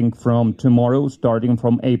starting from tomorrow, starting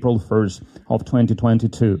from April 1st of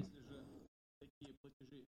 2022.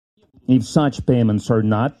 If such payments are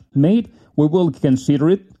not made, we will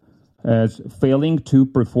consider it as failing to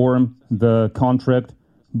perform the contract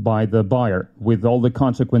by the buyer, with all the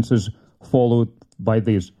consequences followed by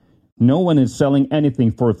this. No one is selling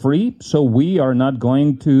anything for free, so we are not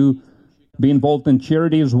going to be involved in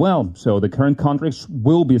charity as well. So the current contracts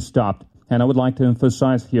will be stopped. And I would like to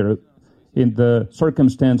emphasize here, in the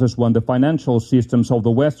circumstances when the financial systems of the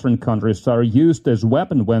Western countries are used as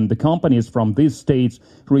weapon, when the companies from these states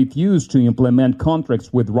refuse to implement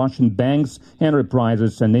contracts with Russian banks,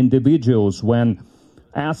 enterprises, and individuals, when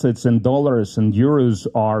assets in dollars and euros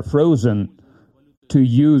are frozen to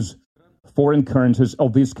use foreign currencies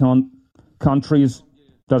of these countries,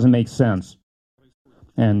 doesn't make sense.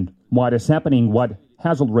 And what is happening, what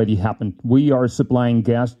has already happened, we are supplying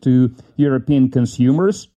gas to European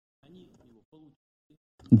consumers.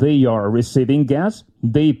 They are receiving gas,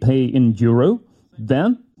 they pay in euro,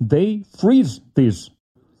 then they freeze this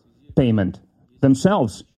payment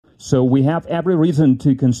themselves. So we have every reason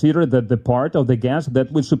to consider that the part of the gas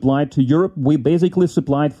that we supplied to Europe, we basically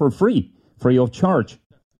supplied for free of charge.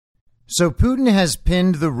 So Putin has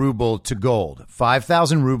pinned the ruble to gold.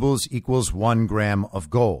 5,000 rubles equals 1 gram of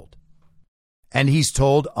gold. And he's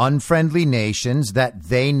told unfriendly nations that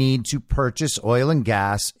they need to purchase oil and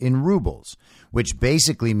gas in rubles, which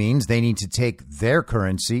basically means they need to take their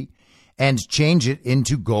currency and change it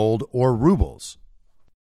into gold or rubles.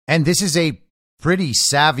 And this is a pretty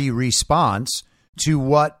savvy response to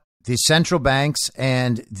what the central banks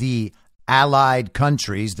and the allied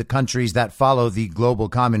countries, the countries that follow the global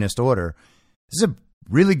communist order, this is a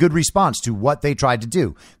really good response to what they tried to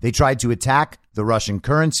do. They tried to attack the Russian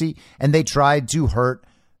currency, and they tried to hurt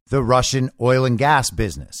the Russian oil and gas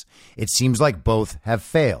business. It seems like both have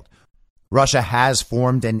failed. Russia has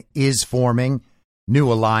formed and is forming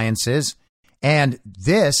new alliances, and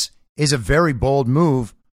this is a very bold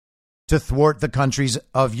move to thwart the countries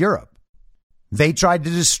of Europe. They tried to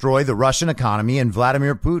destroy the Russian economy, and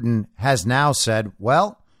Vladimir Putin has now said,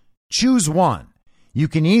 well, choose one. You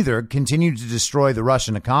can either continue to destroy the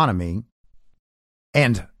Russian economy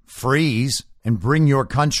and freeze and bring your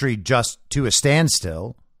country just to a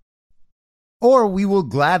standstill, or we will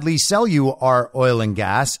gladly sell you our oil and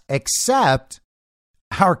gas, except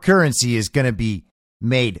our currency is going to be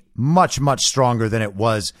made much, much stronger than it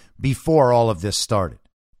was before all of this started.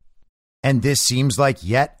 And this seems like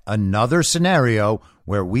yet another scenario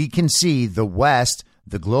where we can see the West,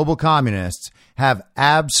 the global communists, have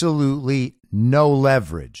absolutely no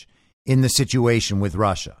leverage in the situation with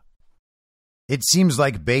Russia. It seems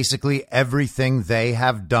like basically everything they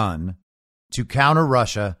have done to counter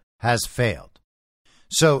Russia has failed.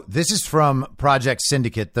 So this is from Project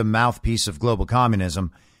Syndicate, the mouthpiece of global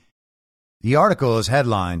communism. The article is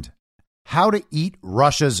headlined, How to Eat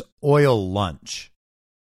Russia's Oil Lunch.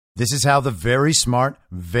 This is how the very smart,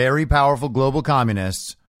 very powerful global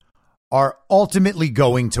communists are ultimately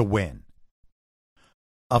going to win.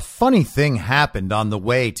 A funny thing happened on the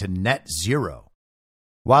way to net zero.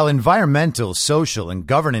 While environmental, social, and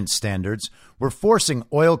governance standards were forcing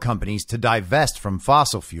oil companies to divest from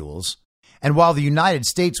fossil fuels, and while the United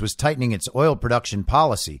States was tightening its oil production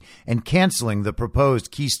policy and canceling the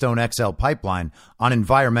proposed Keystone XL pipeline on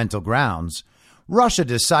environmental grounds, Russia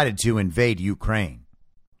decided to invade Ukraine.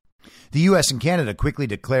 The U.S. and Canada quickly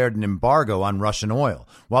declared an embargo on Russian oil,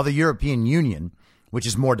 while the European Union, which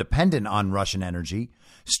is more dependent on Russian energy,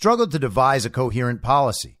 struggled to devise a coherent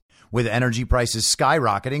policy. With energy prices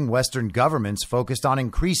skyrocketing, Western governments focused on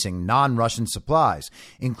increasing non-Russian supplies,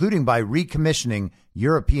 including by recommissioning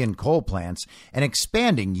European coal plants and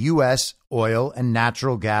expanding U.S. oil and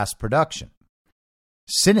natural gas production.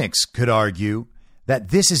 Cynics could argue that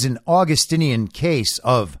this is an Augustinian case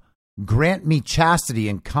of grant me chastity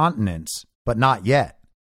and continence, but not yet.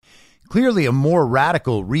 Clearly, a more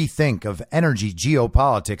radical rethink of energy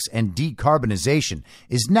geopolitics and decarbonization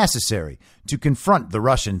is necessary to confront the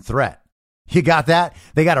Russian threat. You got that?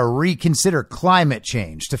 They got to reconsider climate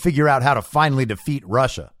change to figure out how to finally defeat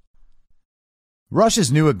Russia.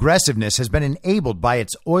 Russia's new aggressiveness has been enabled by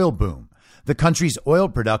its oil boom. The country's oil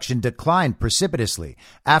production declined precipitously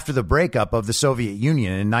after the breakup of the Soviet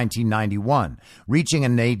Union in 1991, reaching a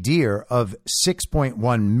nadir of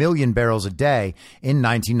 6.1 million barrels a day in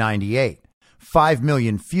 1998, 5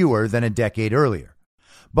 million fewer than a decade earlier.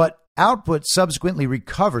 But output subsequently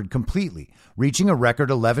recovered completely, reaching a record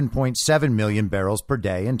 11.7 million barrels per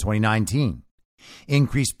day in 2019.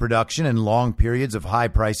 Increased production and long periods of high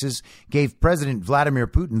prices gave President Vladimir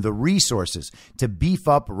Putin the resources to beef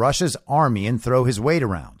up Russia's army and throw his weight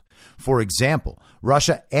around. For example,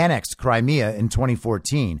 Russia annexed Crimea in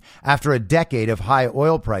 2014 after a decade of high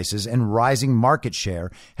oil prices and rising market share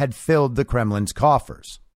had filled the Kremlin's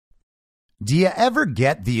coffers. Do you ever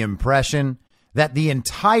get the impression that the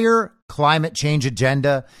entire climate change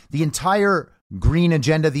agenda, the entire green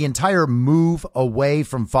agenda, the entire move away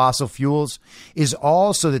from fossil fuels is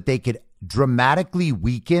all so that they could dramatically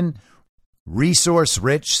weaken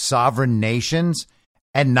resource-rich sovereign nations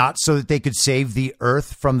and not so that they could save the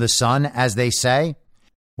earth from the sun, as they say?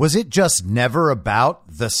 Was it just never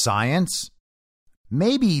about the science?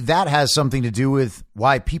 Maybe that has something to do with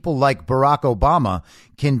why people like Barack Obama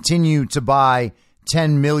continue to buy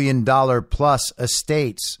 $10 million plus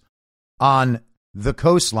estates on the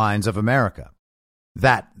coastlines of America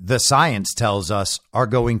that the science tells us are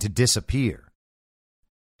going to disappear.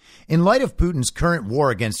 In light of Putin's current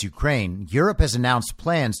war against Ukraine, Europe has announced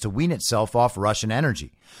plans to wean itself off Russian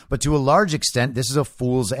energy. But to a large extent, this is a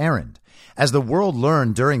fool's errand. As the world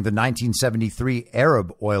learned during the 1973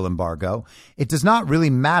 Arab oil embargo, it does not really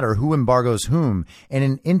matter who embargoes whom in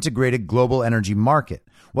an integrated global energy market.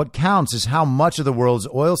 What counts is how much of the world's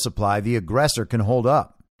oil supply the aggressor can hold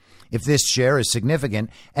up. If this share is significant,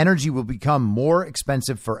 energy will become more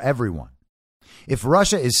expensive for everyone. If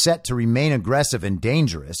Russia is set to remain aggressive and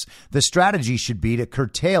dangerous, the strategy should be to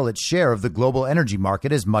curtail its share of the global energy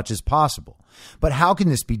market as much as possible. But how can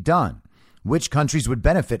this be done? Which countries would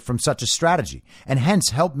benefit from such a strategy and hence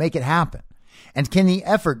help make it happen? And can the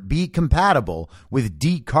effort be compatible with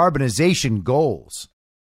decarbonization goals?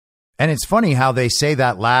 And it's funny how they say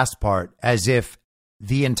that last part as if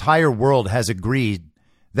the entire world has agreed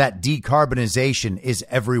that decarbonization is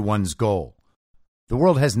everyone's goal. The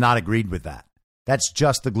world has not agreed with that. That's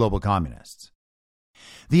just the global communists.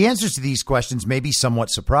 The answers to these questions may be somewhat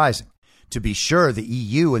surprising. To be sure, the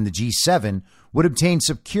EU and the G7 would obtain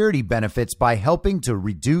security benefits by helping to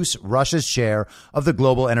reduce Russia's share of the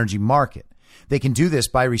global energy market. They can do this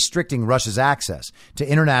by restricting Russia's access to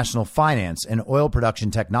international finance and oil production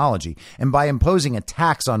technology, and by imposing a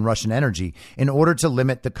tax on Russian energy in order to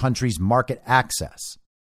limit the country's market access.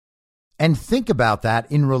 And think about that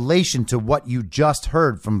in relation to what you just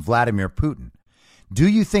heard from Vladimir Putin. Do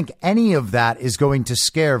you think any of that is going to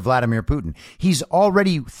scare Vladimir Putin? He's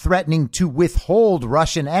already threatening to withhold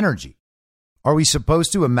Russian energy. Are we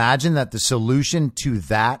supposed to imagine that the solution to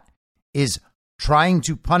that is trying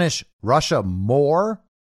to punish Russia more?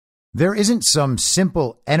 There isn't some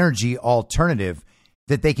simple energy alternative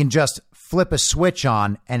that they can just flip a switch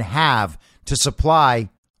on and have to supply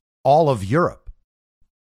all of Europe.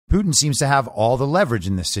 Putin seems to have all the leverage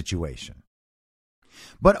in this situation.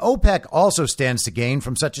 But OPEC also stands to gain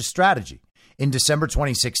from such a strategy. In December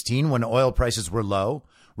 2016, when oil prices were low,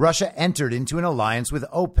 Russia entered into an alliance with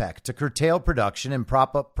OPEC to curtail production and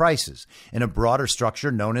prop up prices in a broader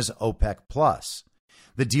structure known as OPEC+.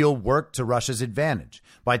 The deal worked to Russia's advantage.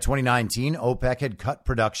 By 2019, OPEC had cut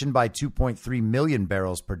production by 2.3 million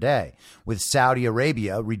barrels per day, with Saudi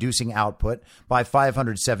Arabia reducing output by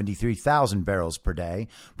 573,000 barrels per day,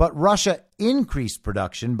 but Russia increased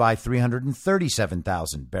production by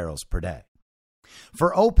 337,000 barrels per day.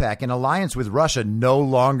 For OPEC, an alliance with Russia no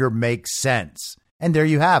longer makes sense. And there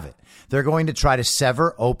you have it. They're going to try to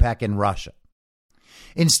sever OPEC and Russia.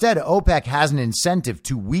 Instead, OPEC has an incentive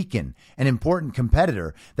to weaken an important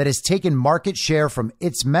competitor that has taken market share from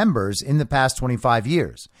its members in the past 25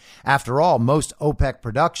 years. After all, most OPEC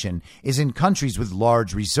production is in countries with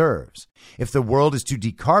large reserves. If the world is to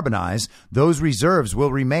decarbonize, those reserves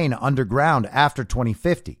will remain underground after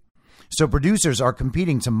 2050. So producers are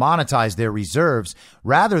competing to monetize their reserves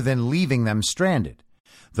rather than leaving them stranded.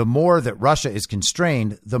 The more that Russia is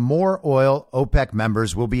constrained, the more oil OPEC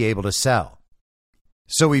members will be able to sell.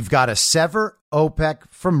 So we've got to sever OPEC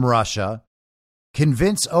from Russia,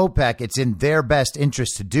 convince OPEC it's in their best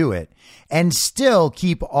interest to do it, and still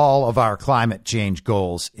keep all of our climate change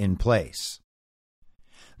goals in place.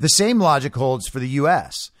 The same logic holds for the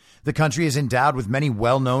U.S. The country is endowed with many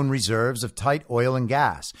well-known reserves of tight oil and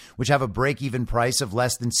gas, which have a break-even price of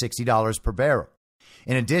less than $60 per barrel.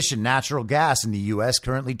 In addition, natural gas in the U.S.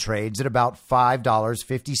 currently trades at about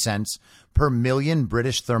 $5.50 per million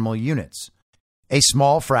British thermal units, a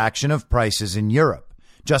small fraction of prices in Europe,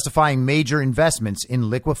 justifying major investments in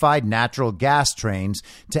liquefied natural gas trains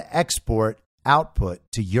to export output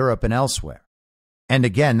to Europe and elsewhere. And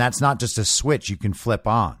again, that's not just a switch you can flip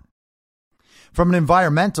on. From an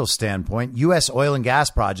environmental standpoint, U.S. oil and gas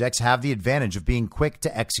projects have the advantage of being quick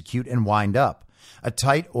to execute and wind up. A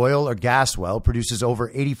tight oil or gas well produces over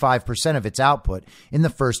 85% of its output in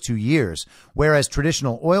the first 2 years, whereas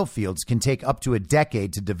traditional oil fields can take up to a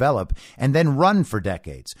decade to develop and then run for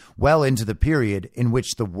decades, well into the period in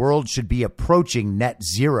which the world should be approaching net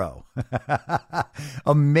zero.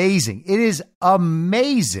 Amazing. It is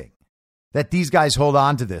amazing that these guys hold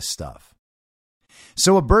on to this stuff.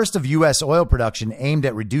 So a burst of U.S. oil production aimed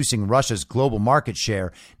at reducing Russia's global market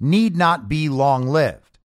share need not be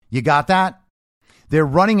long-lived. You got that? They're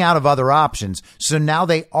running out of other options, so now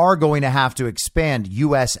they are going to have to expand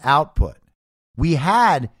U.S. output. We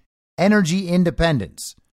had energy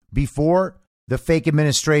independence before the fake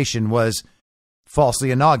administration was falsely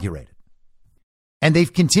inaugurated. And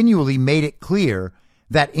they've continually made it clear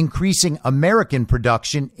that increasing American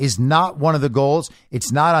production is not one of the goals.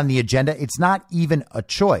 It's not on the agenda. It's not even a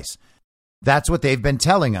choice. That's what they've been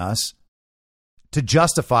telling us to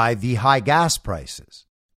justify the high gas prices.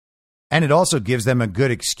 And it also gives them a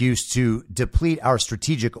good excuse to deplete our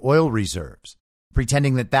strategic oil reserves,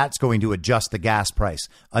 pretending that that's going to adjust the gas price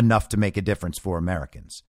enough to make a difference for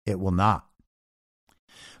Americans. It will not.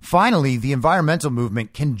 Finally, the environmental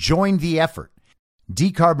movement can join the effort.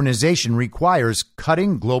 Decarbonization requires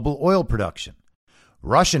cutting global oil production.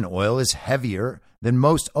 Russian oil is heavier than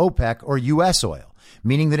most OPEC or U.S. oil,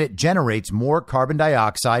 meaning that it generates more carbon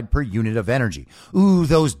dioxide per unit of energy. Ooh,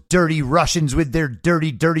 those dirty Russians with their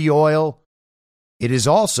dirty, dirty oil. It is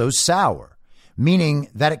also sour, meaning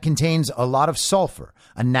that it contains a lot of sulfur,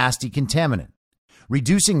 a nasty contaminant.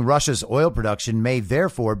 Reducing Russia's oil production may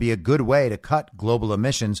therefore be a good way to cut global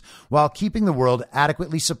emissions while keeping the world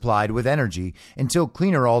adequately supplied with energy until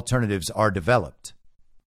cleaner alternatives are developed.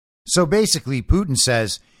 So basically, Putin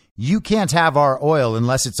says, you can't have our oil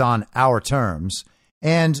unless it's on our terms.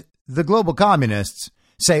 And the global communists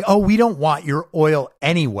say, oh, we don't want your oil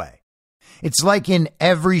anyway. It's like in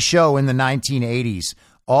every show in the 1980s,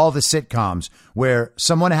 all the sitcoms where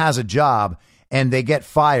someone has a job and they get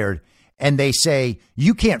fired and they say,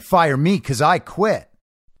 you can't fire me because I quit.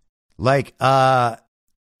 Like,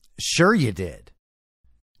 sure you did.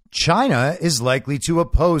 China is likely to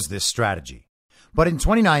oppose this strategy. But in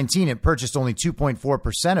 2019, it purchased only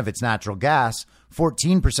 2.4% of its natural gas,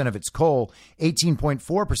 14% of its coal,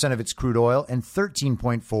 18.4% of its crude oil, and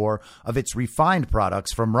 13.4% of its refined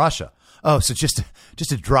products from Russia. Oh, so just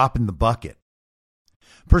a drop in the bucket.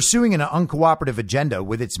 Pursuing an uncooperative agenda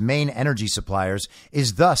with its main energy suppliers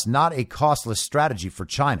is thus not a costless strategy for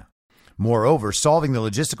China. Moreover, solving the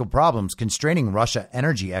logistical problems constraining Russia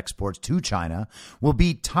energy exports to China will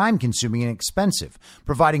be time-consuming and expensive,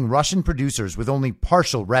 providing Russian producers with only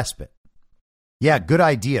partial respite. Yeah, good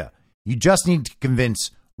idea. You just need to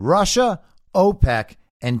convince Russia, OPEC,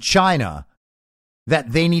 and China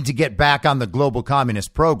that they need to get back on the global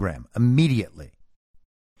communist program immediately.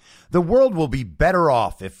 The world will be better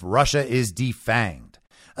off if Russia is defanged.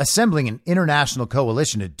 Assembling an international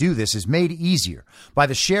coalition to do this is made easier by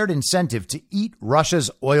the shared incentive to eat Russia's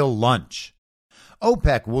oil lunch.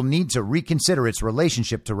 OPEC will need to reconsider its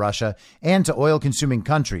relationship to Russia and to oil-consuming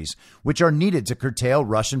countries, which are needed to curtail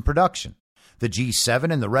Russian production. The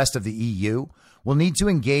G7 and the rest of the EU will need to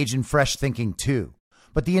engage in fresh thinking too.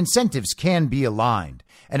 But the incentives can be aligned,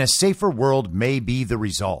 and a safer world may be the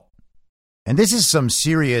result. And this is some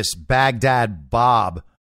serious Baghdad Bob,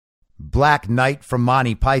 Black Knight from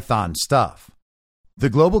Monty Python stuff. The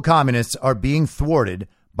global communists are being thwarted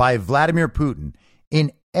by Vladimir Putin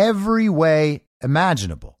in every way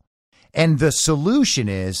imaginable. And the solution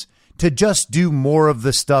is to just do more of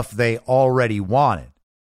the stuff they already wanted.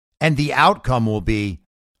 And the outcome will be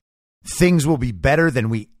things will be better than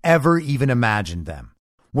we ever even imagined them.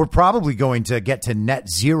 We're probably going to get to net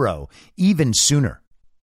zero even sooner.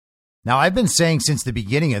 Now, I've been saying since the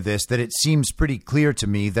beginning of this that it seems pretty clear to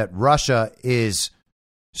me that Russia is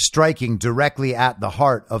striking directly at the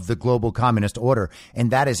heart of the global communist order. And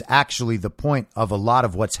that is actually the point of a lot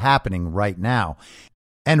of what's happening right now.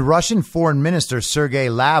 And Russian Foreign Minister Sergei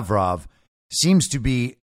Lavrov seems to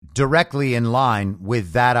be directly in line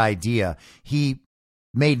with that idea. He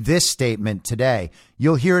made this statement today.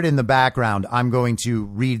 You'll hear it in the background. I'm going to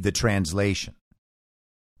read the translation.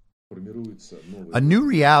 A new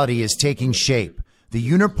reality is taking shape. The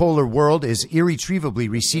unipolar world is irretrievably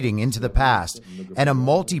receding into the past, and a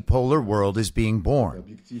multipolar world is being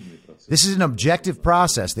born. This is an objective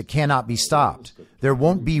process that cannot be stopped. There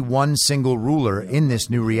won't be one single ruler in this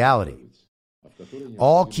new reality.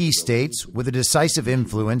 All key states with a decisive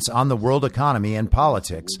influence on the world economy and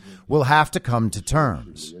politics will have to come to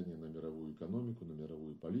terms.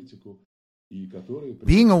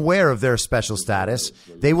 Being aware of their special status,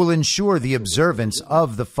 they will ensure the observance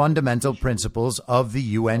of the fundamental principles of the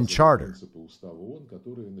UN Charter,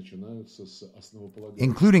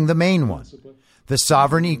 including the main one, the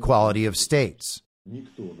sovereign equality of states.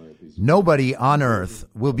 Nobody on earth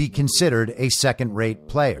will be considered a second-rate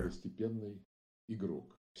player.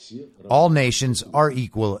 All nations are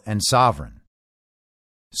equal and sovereign.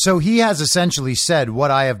 So he has essentially said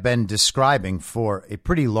what I have been describing for a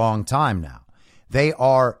pretty long time now. They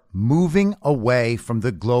are moving away from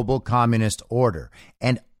the global communist order,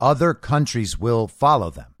 and other countries will follow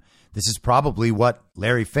them. This is probably what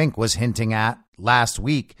Larry Fink was hinting at last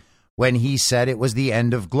week when he said it was the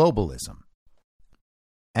end of globalism.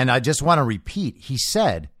 And I just want to repeat, he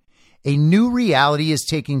said, a new reality is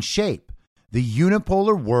taking shape. The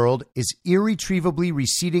unipolar world is irretrievably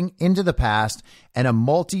receding into the past, and a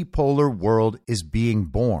multipolar world is being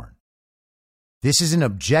born. This is an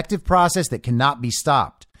objective process that cannot be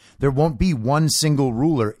stopped. There won't be one single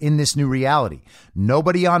ruler in this new reality.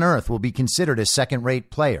 Nobody on earth will be considered a second-rate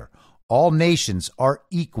player. All nations are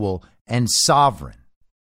equal and sovereign.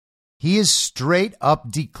 He is straight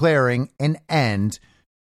up declaring an end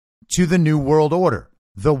to the new world order,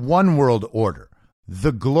 the one world order,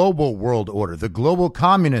 the global world order, the global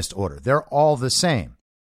communist order. They're all the same.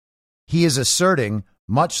 He is asserting,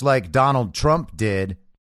 much like Donald Trump did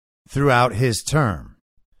throughout his term.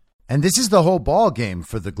 And this is the whole ball game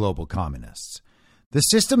for the global communists. The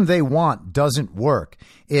system they want doesn't work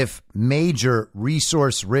if major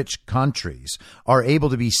resource-rich countries are able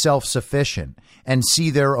to be self-sufficient and see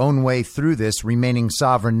their own way through this, remaining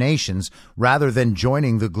sovereign nations rather than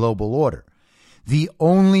joining the global order. The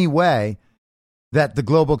only way that the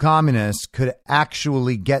global communists could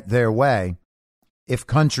actually get their way, if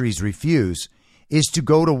countries refuse, is to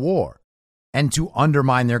go to war. and to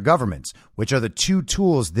undermine their governments, which are the two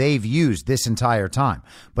tools they've used this entire time.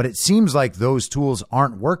 But it seems like those tools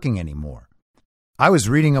aren't working anymore. I was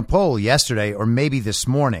reading a poll yesterday, or maybe this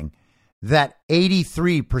morning, that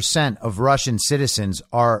 83% of Russian citizens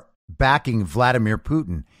are backing Vladimir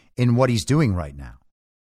Putin in what he's doing right now.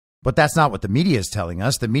 But that's not what the media is telling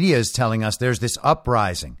us. The media is telling us there's this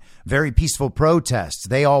uprising, very peaceful protests.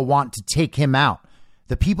 They all want to take him out.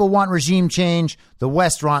 The people want regime change. The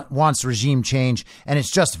West wants regime change. And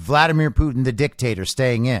it's just Vladimir Putin, the dictator,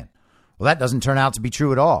 staying in. Well, that doesn't turn out to be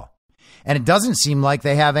true at all. And it doesn't seem like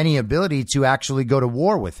they have any ability to actually go to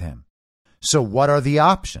war with him. So what are the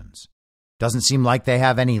options? Doesn't seem like they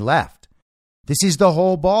have any left. This is the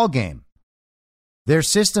whole ball game. Their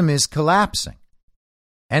system is collapsing.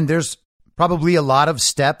 And there's probably a lot of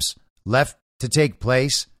steps left to take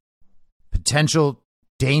place, potential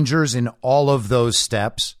dangers in all of those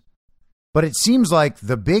steps. But it seems like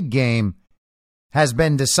the big game has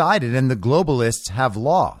been decided and the globalists have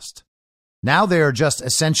lost. Now they are just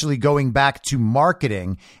essentially going back to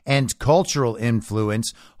marketing and cultural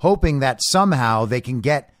influence, hoping that somehow they can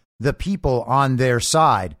get the people on their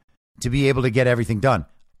side to be able to get everything done.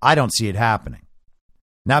 I don't see it happening.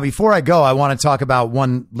 Now, before I go, I want to talk about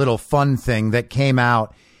one little fun thing that came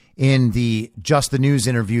out in the Just the News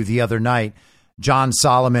interview the other night. John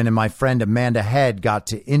Solomon and my friend Amanda Head got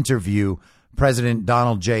to interview President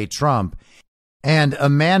Donald J. Trump. And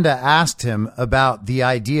Amanda asked him about the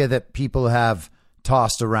idea that people have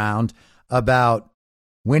tossed around about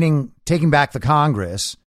taking back the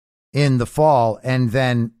Congress in the fall and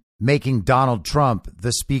then making Donald Trump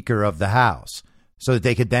the Speaker of the House so that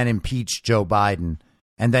they could then impeach Joe Biden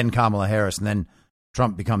and then Kamala Harris, and then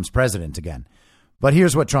Trump becomes president again. But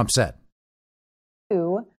here's what Trump said.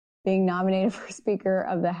 Being nominated for Speaker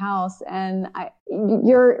of the House, and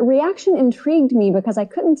your reaction intrigued me because I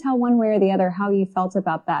couldn't tell one way or the other how you felt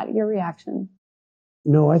about that. Your reaction?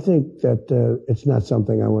 No, I think that it's not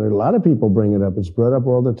something I want. A lot of people bring it up. It's brought up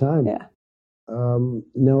all the time. Yeah.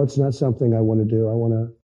 No, it's not something I want to do. I want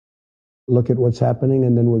to look at what's happening,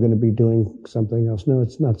 and then we're going to be doing something else. No,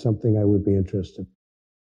 it's not something I would be interested in.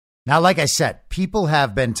 Now, like I said, people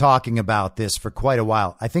have been talking about this for quite a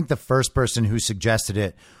while. I think the first person who suggested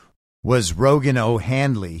it was Rogan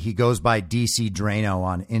O'Handley. He goes by DC Drano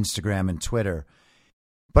on Instagram and Twitter.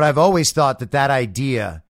 But I've always thought that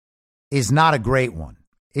idea is not a great one.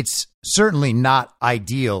 It's certainly not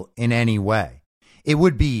ideal in any way. It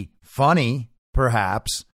would be funny,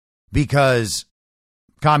 perhaps, because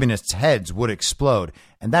communists' heads would explode,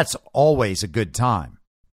 and that's always a good time.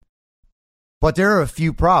 But there are a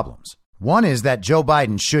few problems. One is that Joe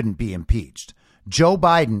Biden shouldn't be impeached. Joe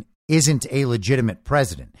Biden isn't a legitimate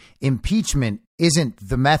president. Impeachment isn't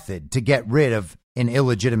the method to get rid of an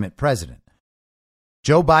illegitimate president.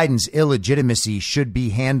 Joe Biden's illegitimacy should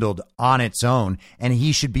be handled on its own, and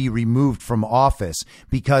he should be removed from office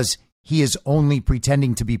because he is only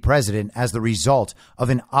pretending to be president as the result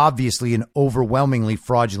of an obviously and overwhelmingly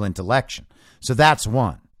fraudulent election. So that's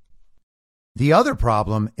one. The other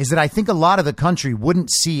problem is that I think a lot of the country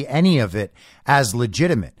wouldn't see any of it as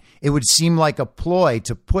legitimate. It would seem like a ploy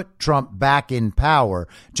to put Trump back in power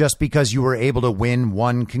just because you were able to win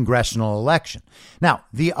one congressional election. Now,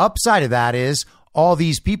 the upside of that is all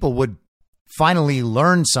these people would finally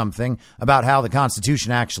learn something about how the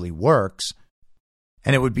Constitution actually works,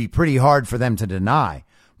 and it would be pretty hard for them to deny.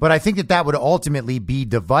 But I think that would ultimately be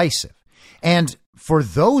divisive. And for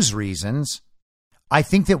those reasons, I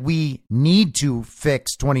think that we need to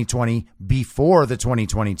fix 2020 before the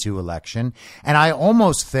 2022 election. And I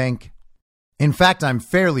almost think, in fact, I'm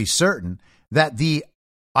fairly certain that the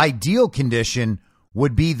ideal condition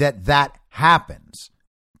would be that happens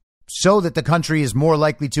so that the country is more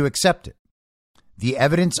likely to accept it. The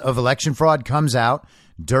evidence of election fraud comes out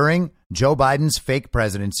during Joe Biden's fake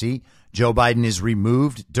presidency. Joe Biden is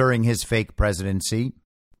removed during his fake presidency,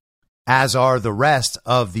 as are the rest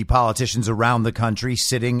of the politicians around the country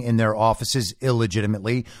sitting in their offices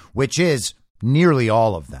illegitimately, which is nearly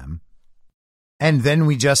all of them. And then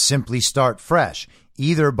we just simply start fresh,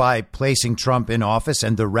 either by placing Trump in office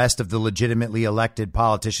and the rest of the legitimately elected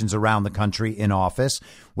politicians around the country in office,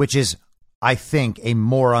 which is, I think, a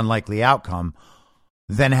more unlikely outcome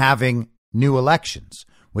than having new elections,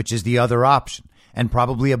 which is the other option. And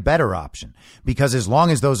probably a better option, because as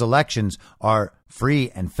long as those elections are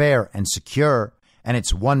free and fair and secure, and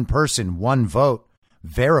it's one person, one vote,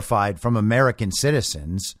 verified from American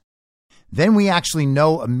citizens, then we actually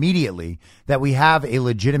know immediately that we have a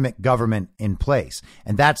legitimate government in place.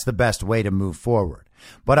 And that's the best way to move forward.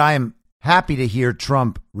 But I am happy to hear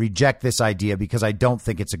Trump reject this idea because I don't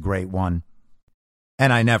think it's a great one.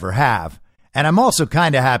 And I never have. And I'm also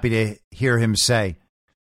kind of happy to hear him say,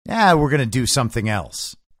 yeah, we're going to do something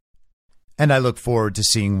else. And I look forward to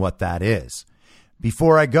seeing what that is.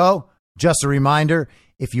 Before I go, just a reminder,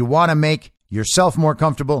 if you want to make yourself more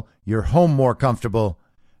comfortable, your home more comfortable,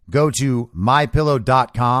 go to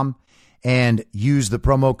mypillow.com and use the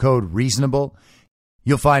promo code REASONABLE.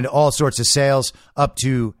 You'll find all sorts of sales up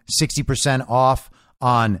to 60% off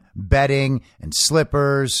on bedding and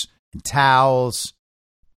slippers and towels.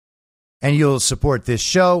 And you'll support this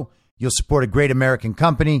show, you'll support a great American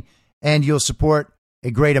company, and you'll support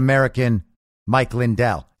a great American Mike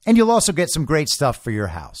Lindell. And you'll also get some great stuff for your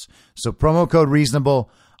house. So promo code REASONABLE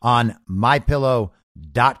on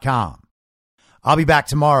mypillow.com. I'll be back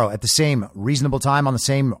tomorrow at the same reasonable time on the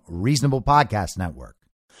same reasonable podcast network.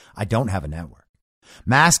 I don't have a network.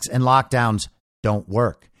 Masks and lockdowns don't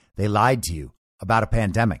work. They lied to you about a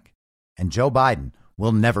pandemic. And Joe Biden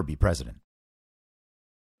will never be president.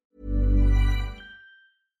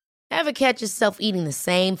 Ever catch yourself eating the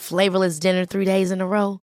same flavorless dinner 3 days in a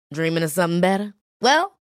row? Dreaming of something better?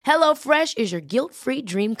 Well, HelloFresh is your guilt-free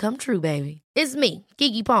dream come true, baby. It's me,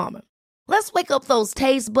 Keke Palmer. Let's wake up those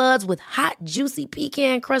taste buds with hot, juicy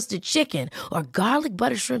pecan-crusted chicken or garlic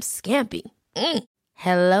butter shrimp scampi.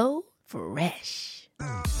 Hello Fresh.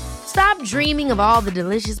 Stop dreaming of all the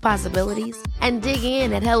delicious possibilities and dig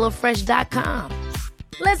in at HelloFresh.com.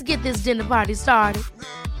 Let's get this dinner party started.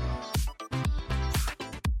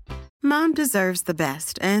 Mom deserves the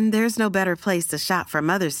best, and there's no better place to shop for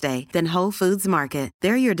Mother's Day than Whole Foods Market.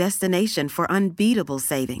 They're your destination for unbeatable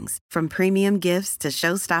savings, from premium gifts to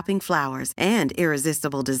show-stopping flowers and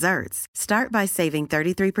irresistible desserts. Start by saving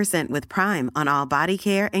 33% with Prime on all body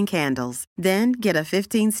care and candles. Then get a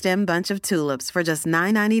 15-stem bunch of tulips for just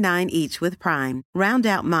 $9.99 each with Prime. Round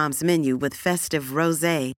out Mom's menu with festive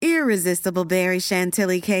rosé, irresistible berry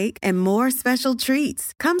chantilly cake, and more special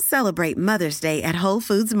treats. Come celebrate Mother's Day at Whole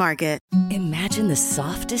Foods Market. Imagine the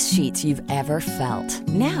softest sheets you've ever felt.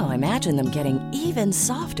 Now imagine them getting even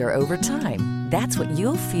softer over time. That's what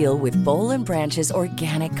you'll feel with Boll & Branch's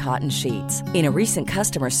organic cotton sheets. In a recent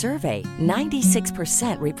customer survey,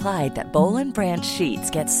 96% replied that Boll & Branch sheets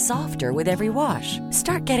get softer with every wash.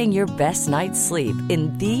 Start getting your best night's sleep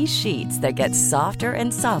in these sheets that get softer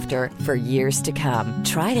and softer for years to come.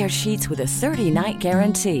 Try their sheets with a 30-night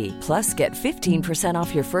guarantee. Plus, get 15%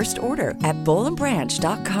 off your first order at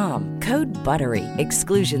bollandbranch.com. Code BUTTERY.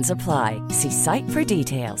 Exclusions apply. See site for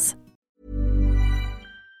details.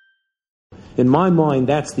 In my mind,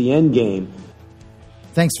 that's the end game.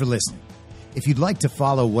 Thanks for listening. If you'd like to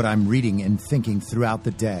follow what I'm reading and thinking throughout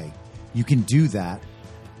the day, you can do that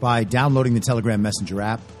by downloading the Telegram Messenger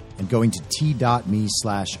app and going to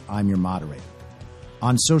t.me/I'm your moderator.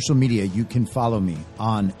 On social media, you can follow me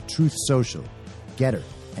on Truth Social, Getter,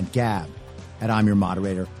 and Gab at I'm your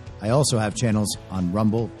moderator. I also have channels on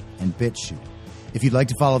Rumble and BitChute. If you'd like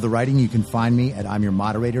to follow the writing, you can find me at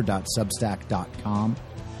imyourmoderator.substack.com.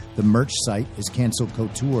 The merch site is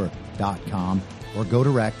cancelcouture.com, or go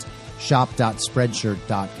direct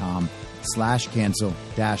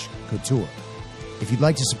shop.spreadshirt.com/cancel-couture. If you'd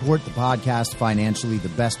like to support the podcast financially, the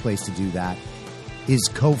best place to do that is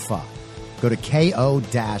Ko-Fi. Go to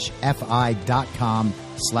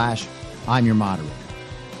ko-fi.com/I'm your moderator.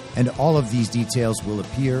 And all of these details will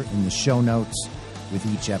appear in the show notes with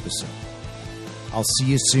each episode. I'll see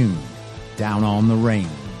you soon down on the range.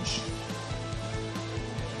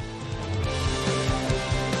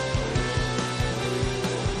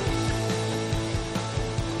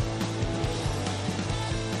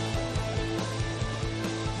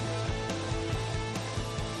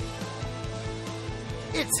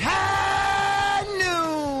 It's high!